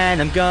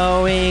and I'm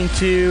going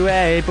to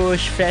a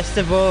bush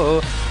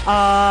festival.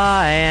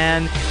 I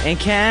am in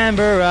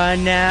Canberra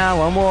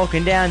now, I'm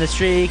walking down the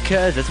street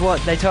cause that's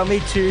what they told me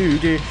to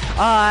do.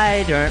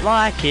 I don't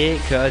like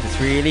it cause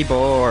it's really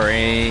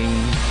boring.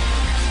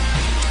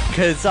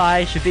 Cause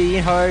I should be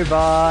in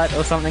Hobart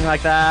or something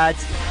like that.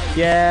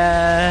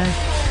 Yeah.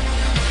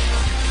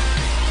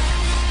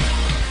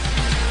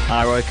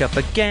 I woke up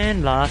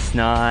again last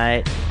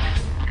night.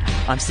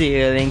 I'm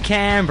still in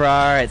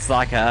Canberra, it's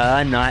like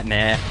a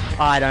nightmare.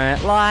 I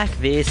don't like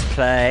this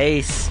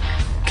place,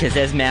 cause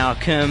there's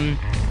Malcolm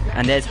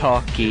and there's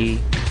hockey.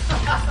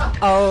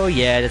 Oh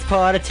yeah, there's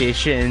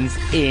politicians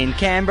in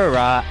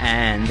Canberra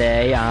and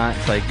they aren't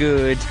so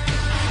good,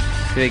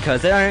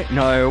 because they don't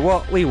know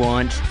what we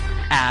want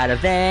out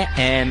of them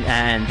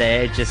and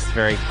they're just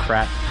very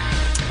crap.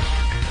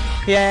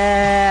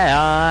 Yeah,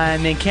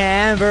 I'm in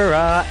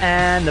Canberra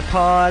and the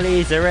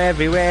parties are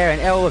everywhere and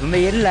all the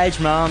middle-aged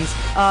mums.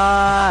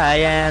 I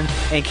am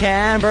in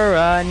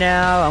Canberra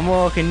now, I'm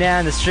walking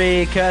down the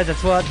street cause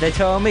that's what they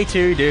told me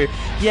to do.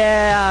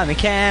 Yeah, I'm in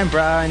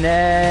Canberra and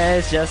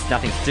there's just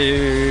nothing to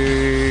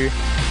do.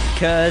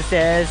 Cause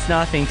there's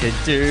nothing to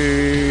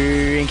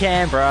do in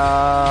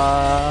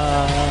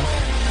Canberra.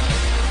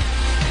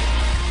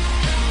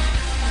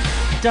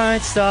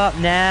 Don't stop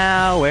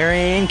now, we're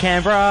in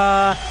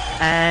Canberra.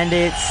 And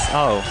it's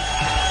no,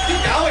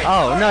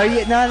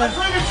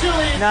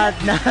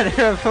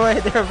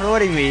 they're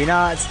avoiding me.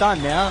 No, it's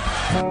done now.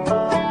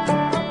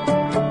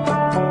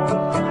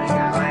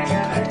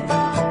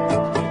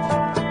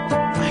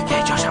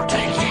 Okay, Josh, I'll do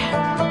it again.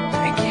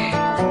 Thank you.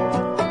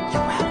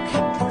 You're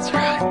welcome. That's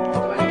right.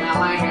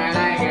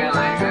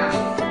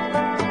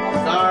 I'm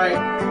sorry.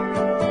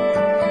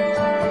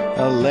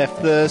 I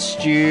left the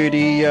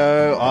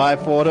studio, I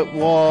thought it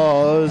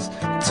was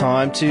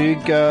time to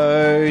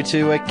go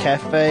to a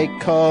cafe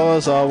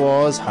cause I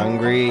was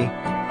hungry.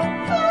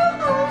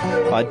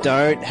 I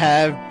don't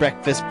have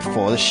breakfast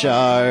before the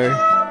show.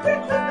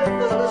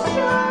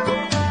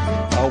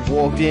 I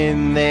walked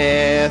in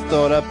there,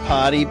 thought a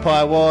party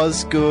pie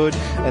was good,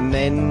 and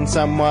then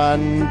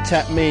someone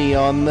tapped me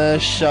on the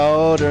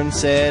shoulder and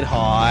said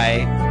hi.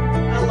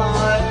 Hello.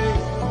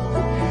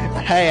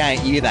 Hey,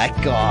 ain't you that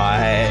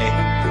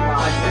guy?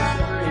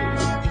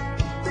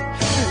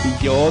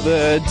 You're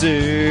the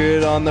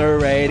dude on the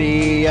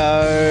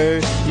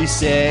radio. You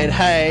said,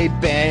 hey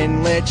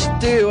Ben, let's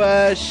do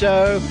a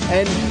show.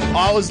 And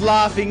I was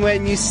laughing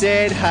when you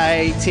said,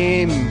 hey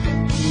Tim,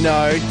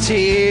 no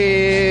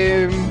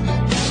Tim.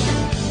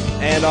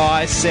 And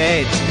I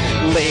said,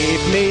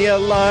 leave me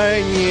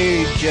alone,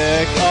 you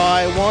jerk.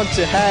 I want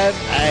to have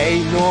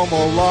a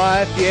normal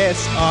life.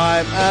 Yes,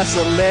 I'm a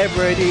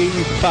celebrity,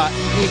 but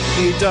if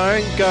you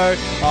don't go,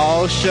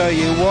 I'll show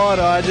you what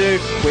I do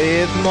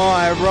with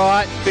my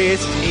right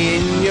fist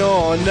in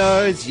your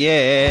nose.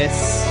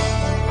 Yes.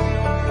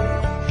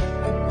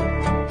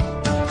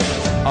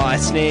 I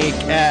sneak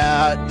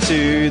out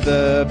to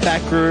the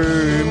back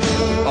room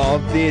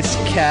of this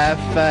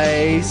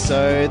cafe.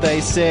 So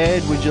they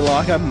said, would you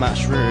like a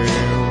mushroom?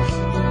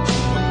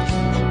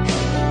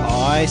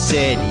 I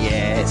said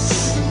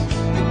yes.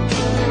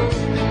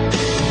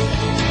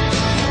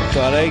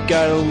 Gotta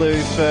go to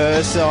loo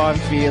first, so I'm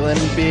feeling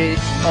a bit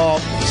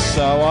off.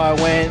 So I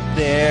went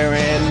there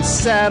and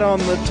sat on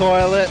the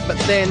toilet, but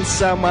then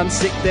someone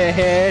stick their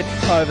head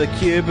over the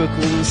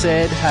cubicle and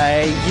said,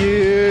 hey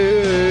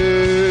you.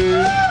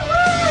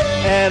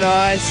 And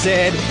I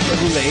said,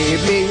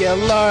 leave me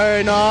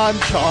alone, I'm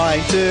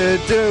trying to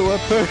do a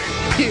poo,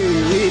 you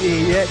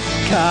idiot.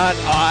 Can't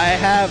I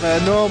have a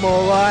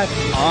normal life?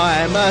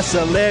 I'm a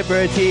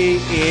celebrity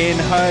in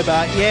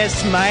Hobart.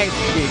 Yes, mate,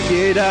 if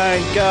you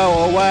don't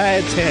go away,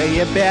 I'll tell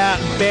you about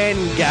Ben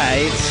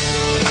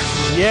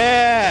Gates.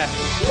 Yeah.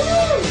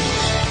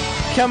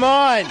 Come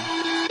on.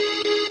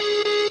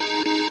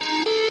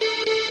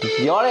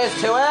 You're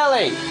it's too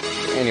early.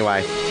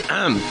 Anyway,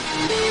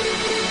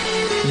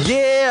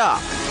 yeah.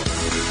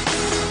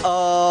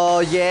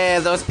 Oh, yeah,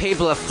 those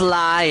people are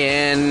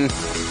flying.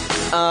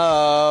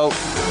 Oh,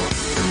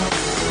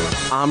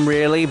 I'm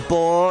really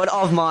bored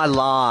of my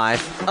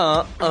life.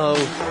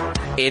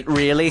 Uh-oh. It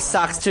really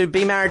sucks to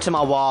be married to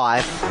my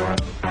wife.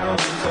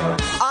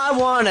 I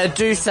want to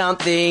do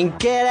something,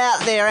 get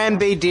out there and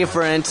be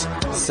different.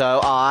 So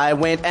I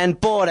went and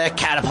bought a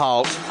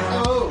catapult.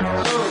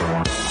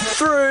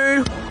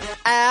 Through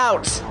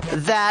out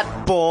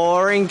that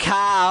boring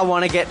car.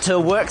 Want to get to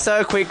work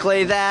so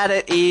quickly that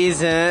it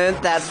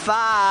isn't that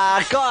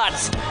far. Got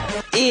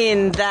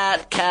in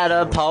that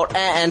catapult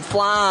and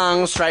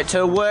flung straight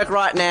to work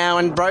right now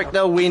and broke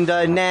the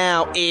window.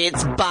 Now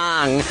it's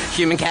bung.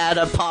 Human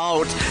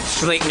catapult,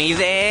 slick me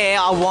there.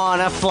 I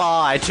want to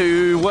fly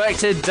to work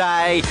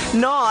today,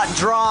 not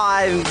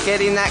drive.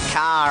 Get in that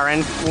car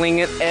and fling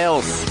it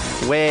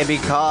elsewhere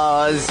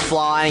because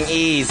flying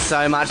is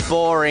so much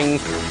boring.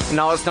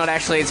 No, it's not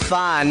actually, it's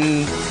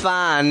fun.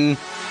 Fun.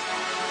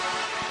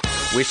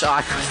 Wish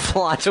I could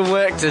fly to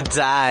work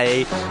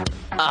today.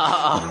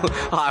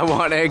 Oh, I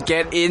want to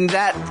get in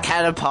that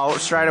catapult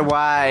straight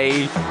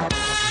away.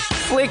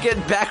 Flick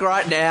it back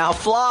right now.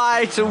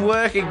 Fly to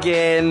work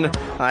again.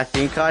 I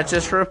think I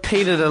just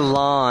repeated a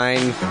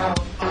line.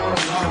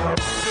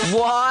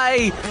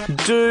 Why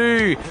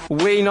do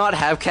we not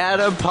have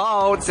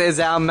catapults as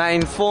our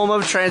main form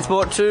of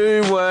transport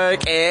to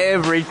work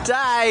every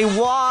day?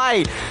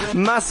 Why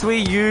must we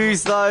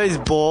use those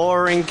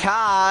boring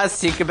cars?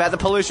 Think about the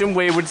pollution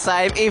we would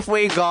save if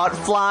we got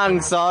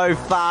flung so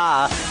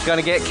far.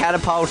 Gonna get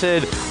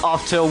catapulted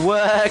off to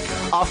work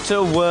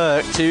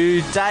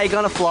today.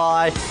 Gonna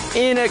fly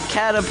in a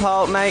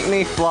catapult, make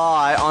me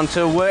fly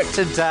onto work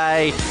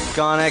today.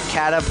 Gonna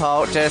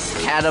catapult, just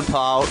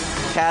catapult.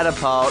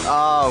 Catapult,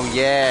 oh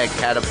yeah,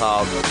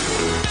 catapult.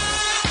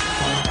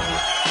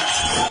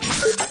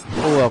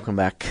 Welcome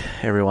back,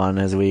 everyone,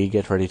 as we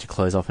get ready to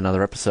close off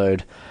another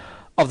episode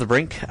of The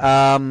Brink.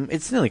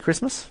 It's nearly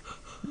Christmas.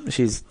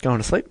 She's going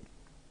to sleep,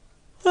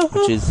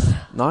 which is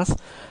nice.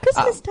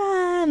 Christmas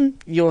time!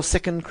 Your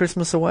second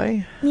Christmas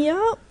away?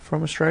 Yep.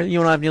 From Australia? You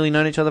and I have nearly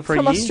known each other for a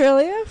year? From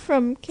Australia,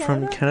 from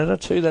Canada. From Canada,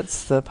 too.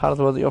 That's the part of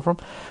the world that you're from.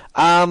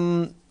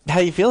 How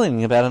are you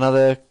feeling about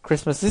another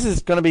Christmas? Is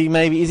this going to be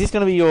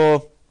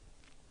your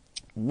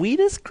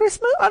weirdest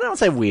Christmas? I don't want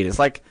to say weirdest,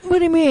 like... What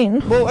do you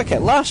mean? Well, okay,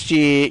 last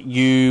year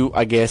you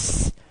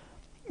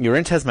were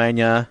in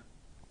Tasmania,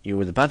 you were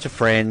with a bunch of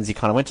friends, you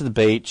kind of went to the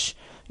beach,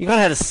 you kind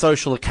of had a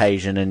social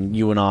occasion, and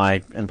you and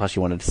I, and plus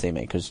you wanted to see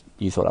me because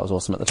you thought I was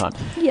awesome at the time.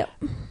 Yep.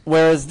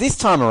 Whereas this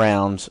time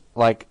around,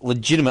 like,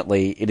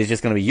 legitimately, it is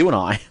just going to be you and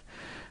I.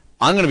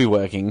 I'm going to be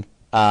working.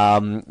 You're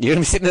going to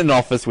be sitting in an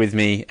office with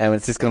me, and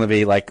it's just going to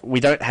be like, we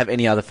don't have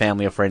any other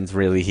family or friends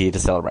really here to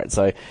celebrate.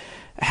 So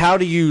how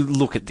do you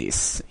look at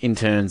this in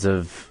terms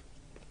of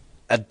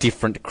a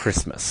different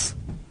Christmas?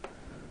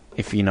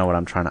 If you know what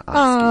I'm trying to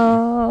ask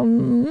you.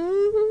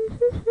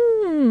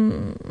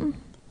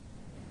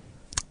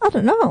 I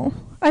don't know.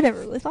 I never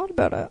really thought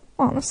about it,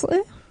 honestly.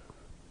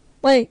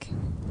 Like,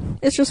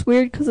 it's just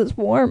weird because it's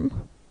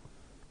warm.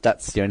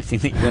 That's the only thing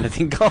that you're going to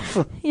think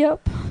of?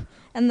 Yep.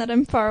 And that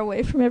I'm far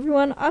away from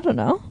everyone. I don't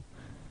know.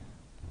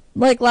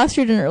 Like, last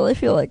year didn't really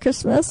feel like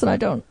Christmas, and I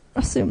don't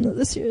assume that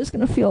this year is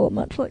going to feel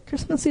much like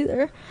Christmas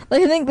either.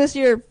 Like, I think this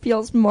year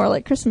feels more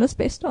like Christmas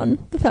based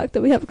on the fact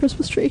that we have a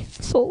Christmas tree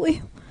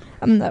solely,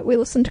 and that we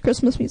listen to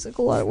Christmas music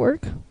a lot at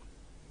work.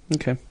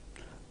 Okay.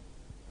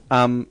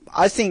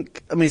 I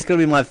think, it's going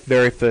to be my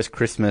very first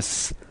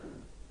Christmas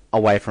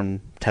away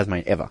from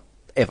Tasmania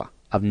ever.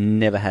 I've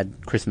never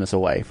had Christmas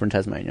away from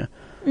Tasmania.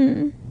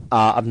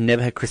 I've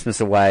never had Christmas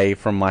away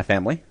from my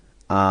family.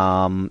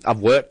 I've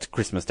worked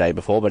Christmas Day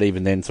before, but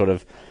even then, sort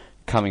of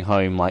coming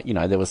home,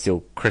 there was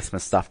still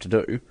Christmas stuff to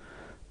do.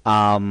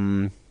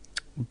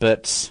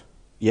 But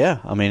yeah,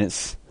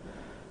 it's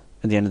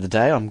at the end of the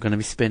day, I'm going to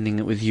be spending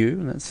it with you,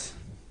 and that's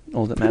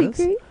all that matters.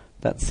 Great.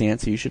 That's the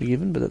answer you should have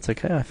given, but that's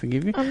okay. I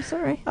forgive you. I'm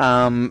sorry.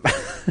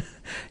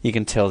 You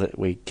can tell that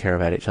we care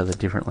about each other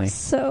differently.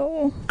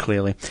 So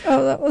clearly.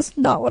 Oh, that was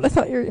not what I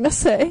thought you were going to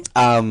say.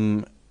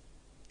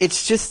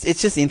 It's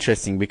just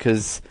interesting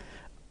because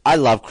I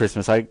love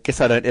Christmas. I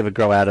guess I don't ever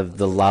grow out of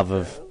the love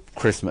of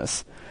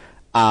Christmas.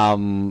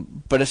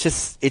 But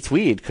it's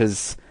weird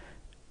because,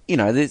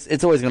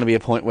 it's always going to be a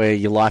point where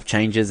your life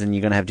changes and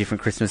you're going to have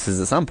different Christmases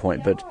at some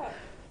point. But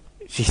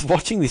she's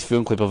watching this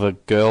film clip of a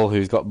girl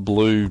who's got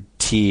blue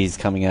tears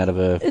coming out of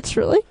her... It's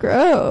really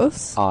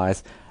gross.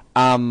 ...eyes.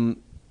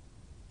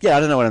 Yeah, I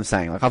don't know what I'm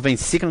saying. I've been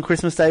sick on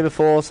Christmas Day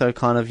before, so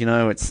kind of,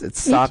 it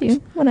sucked. Me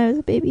too. When I was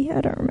a baby,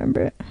 I don't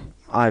remember it.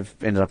 I've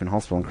ended up in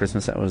hospital on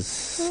Christmas. That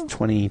was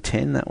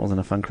 2010. That wasn't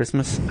a fun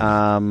Christmas. Yeah,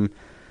 I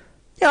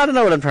don't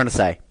know what I'm trying to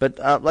say.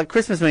 But,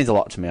 Christmas means a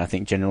lot to me, I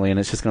think, generally, and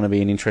it's just going to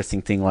be an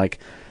interesting thing, working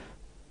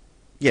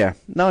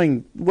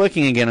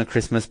again on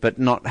Christmas, but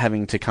not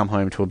having to come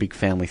home to a big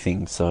family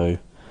thing, so...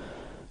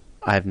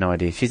 I have no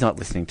idea. She's not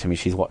listening to me.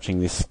 She's watching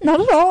this. Not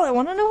at all. I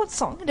want to know what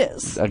song it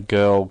is. A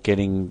girl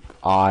getting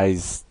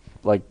eyes,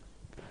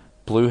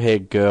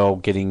 blue-haired girl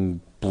getting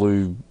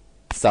blue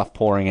stuff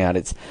pouring out.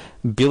 It's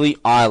Billie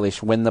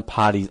Eilish, When the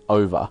Party's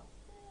Over.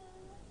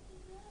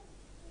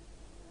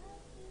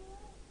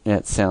 Yeah,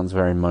 it sounds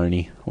very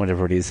moany,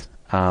 whatever it is.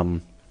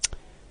 Mallory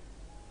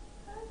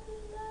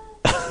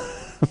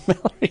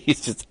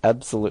is just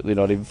absolutely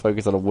not even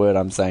focused on a word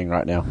I'm saying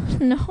right now.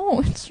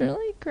 No, it's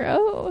really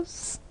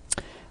gross.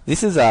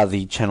 This is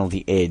the channel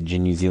The Edge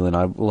in New Zealand.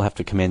 I will have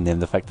to commend them,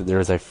 the fact that there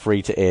is a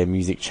free-to-air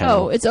music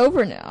channel. Oh, it's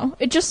over now.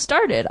 It just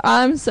started.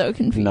 I'm so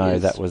confused. No,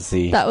 that was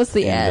the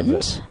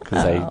end.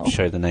 Because they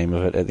show the name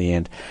of it at the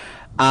end.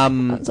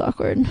 That's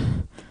awkward.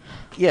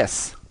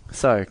 Yes.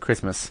 So,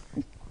 Christmas.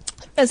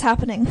 It's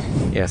happening.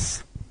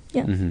 Yes.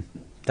 Yeah.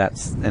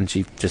 Mm-hmm. And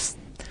she just...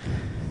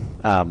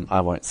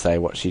 I won't say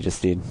what she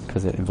just did,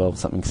 because it involves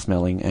something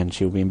smelling, and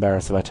she'll be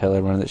embarrassed if I tell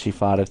everyone that she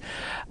farted.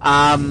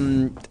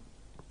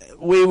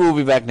 We will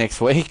be back next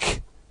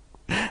week.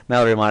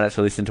 Mallory might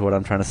actually listen to what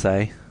I'm trying to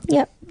say.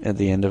 Yep. At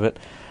the end of it.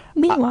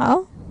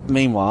 Meanwhile,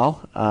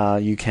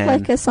 you can...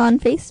 like us on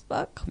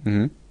Facebook.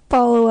 Mm-hmm.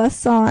 Follow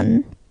us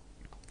on...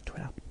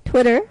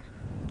 Twitter.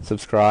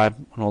 Subscribe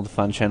on all the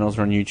fun channels.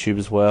 We're on YouTube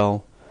as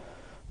well.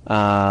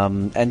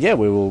 And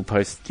we will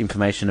post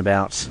information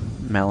about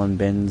Mal and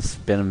Ben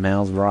and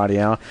Mal's Variety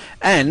Hour.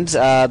 And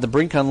the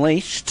Brink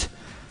Unleashed...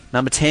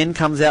 Number 10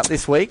 comes out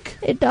this week.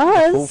 It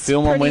does. Full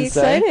film on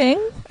Wednesday.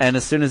 Exciting. And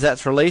as soon as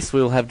that's released,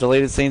 we'll have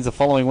deleted scenes the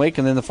following week.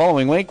 And then the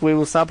following week, we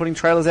will start putting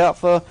trailers out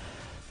for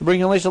the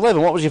Brink Unleashed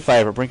 11. What was your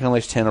favourite? Brink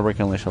Unleashed 10 or Brink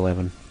Unleashed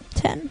 11?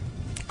 10.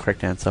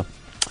 Correct answer.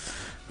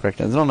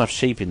 There's not enough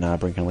sheep in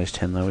Brink Unleashed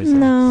 10, though, is there?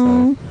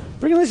 No. So,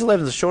 Brink Unleashed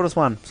 11 is the shortest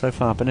one so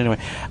far. But anyway.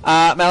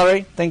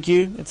 Mallory, thank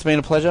you. It's been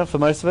a pleasure for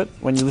most of it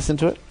when you listen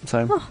to it.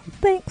 So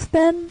thanks,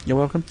 Ben. You're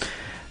welcome.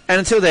 And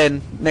until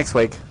then, next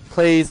week,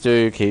 please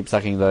do keep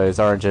sucking those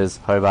oranges,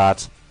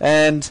 Hobart,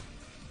 and...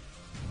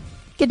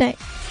 Good night.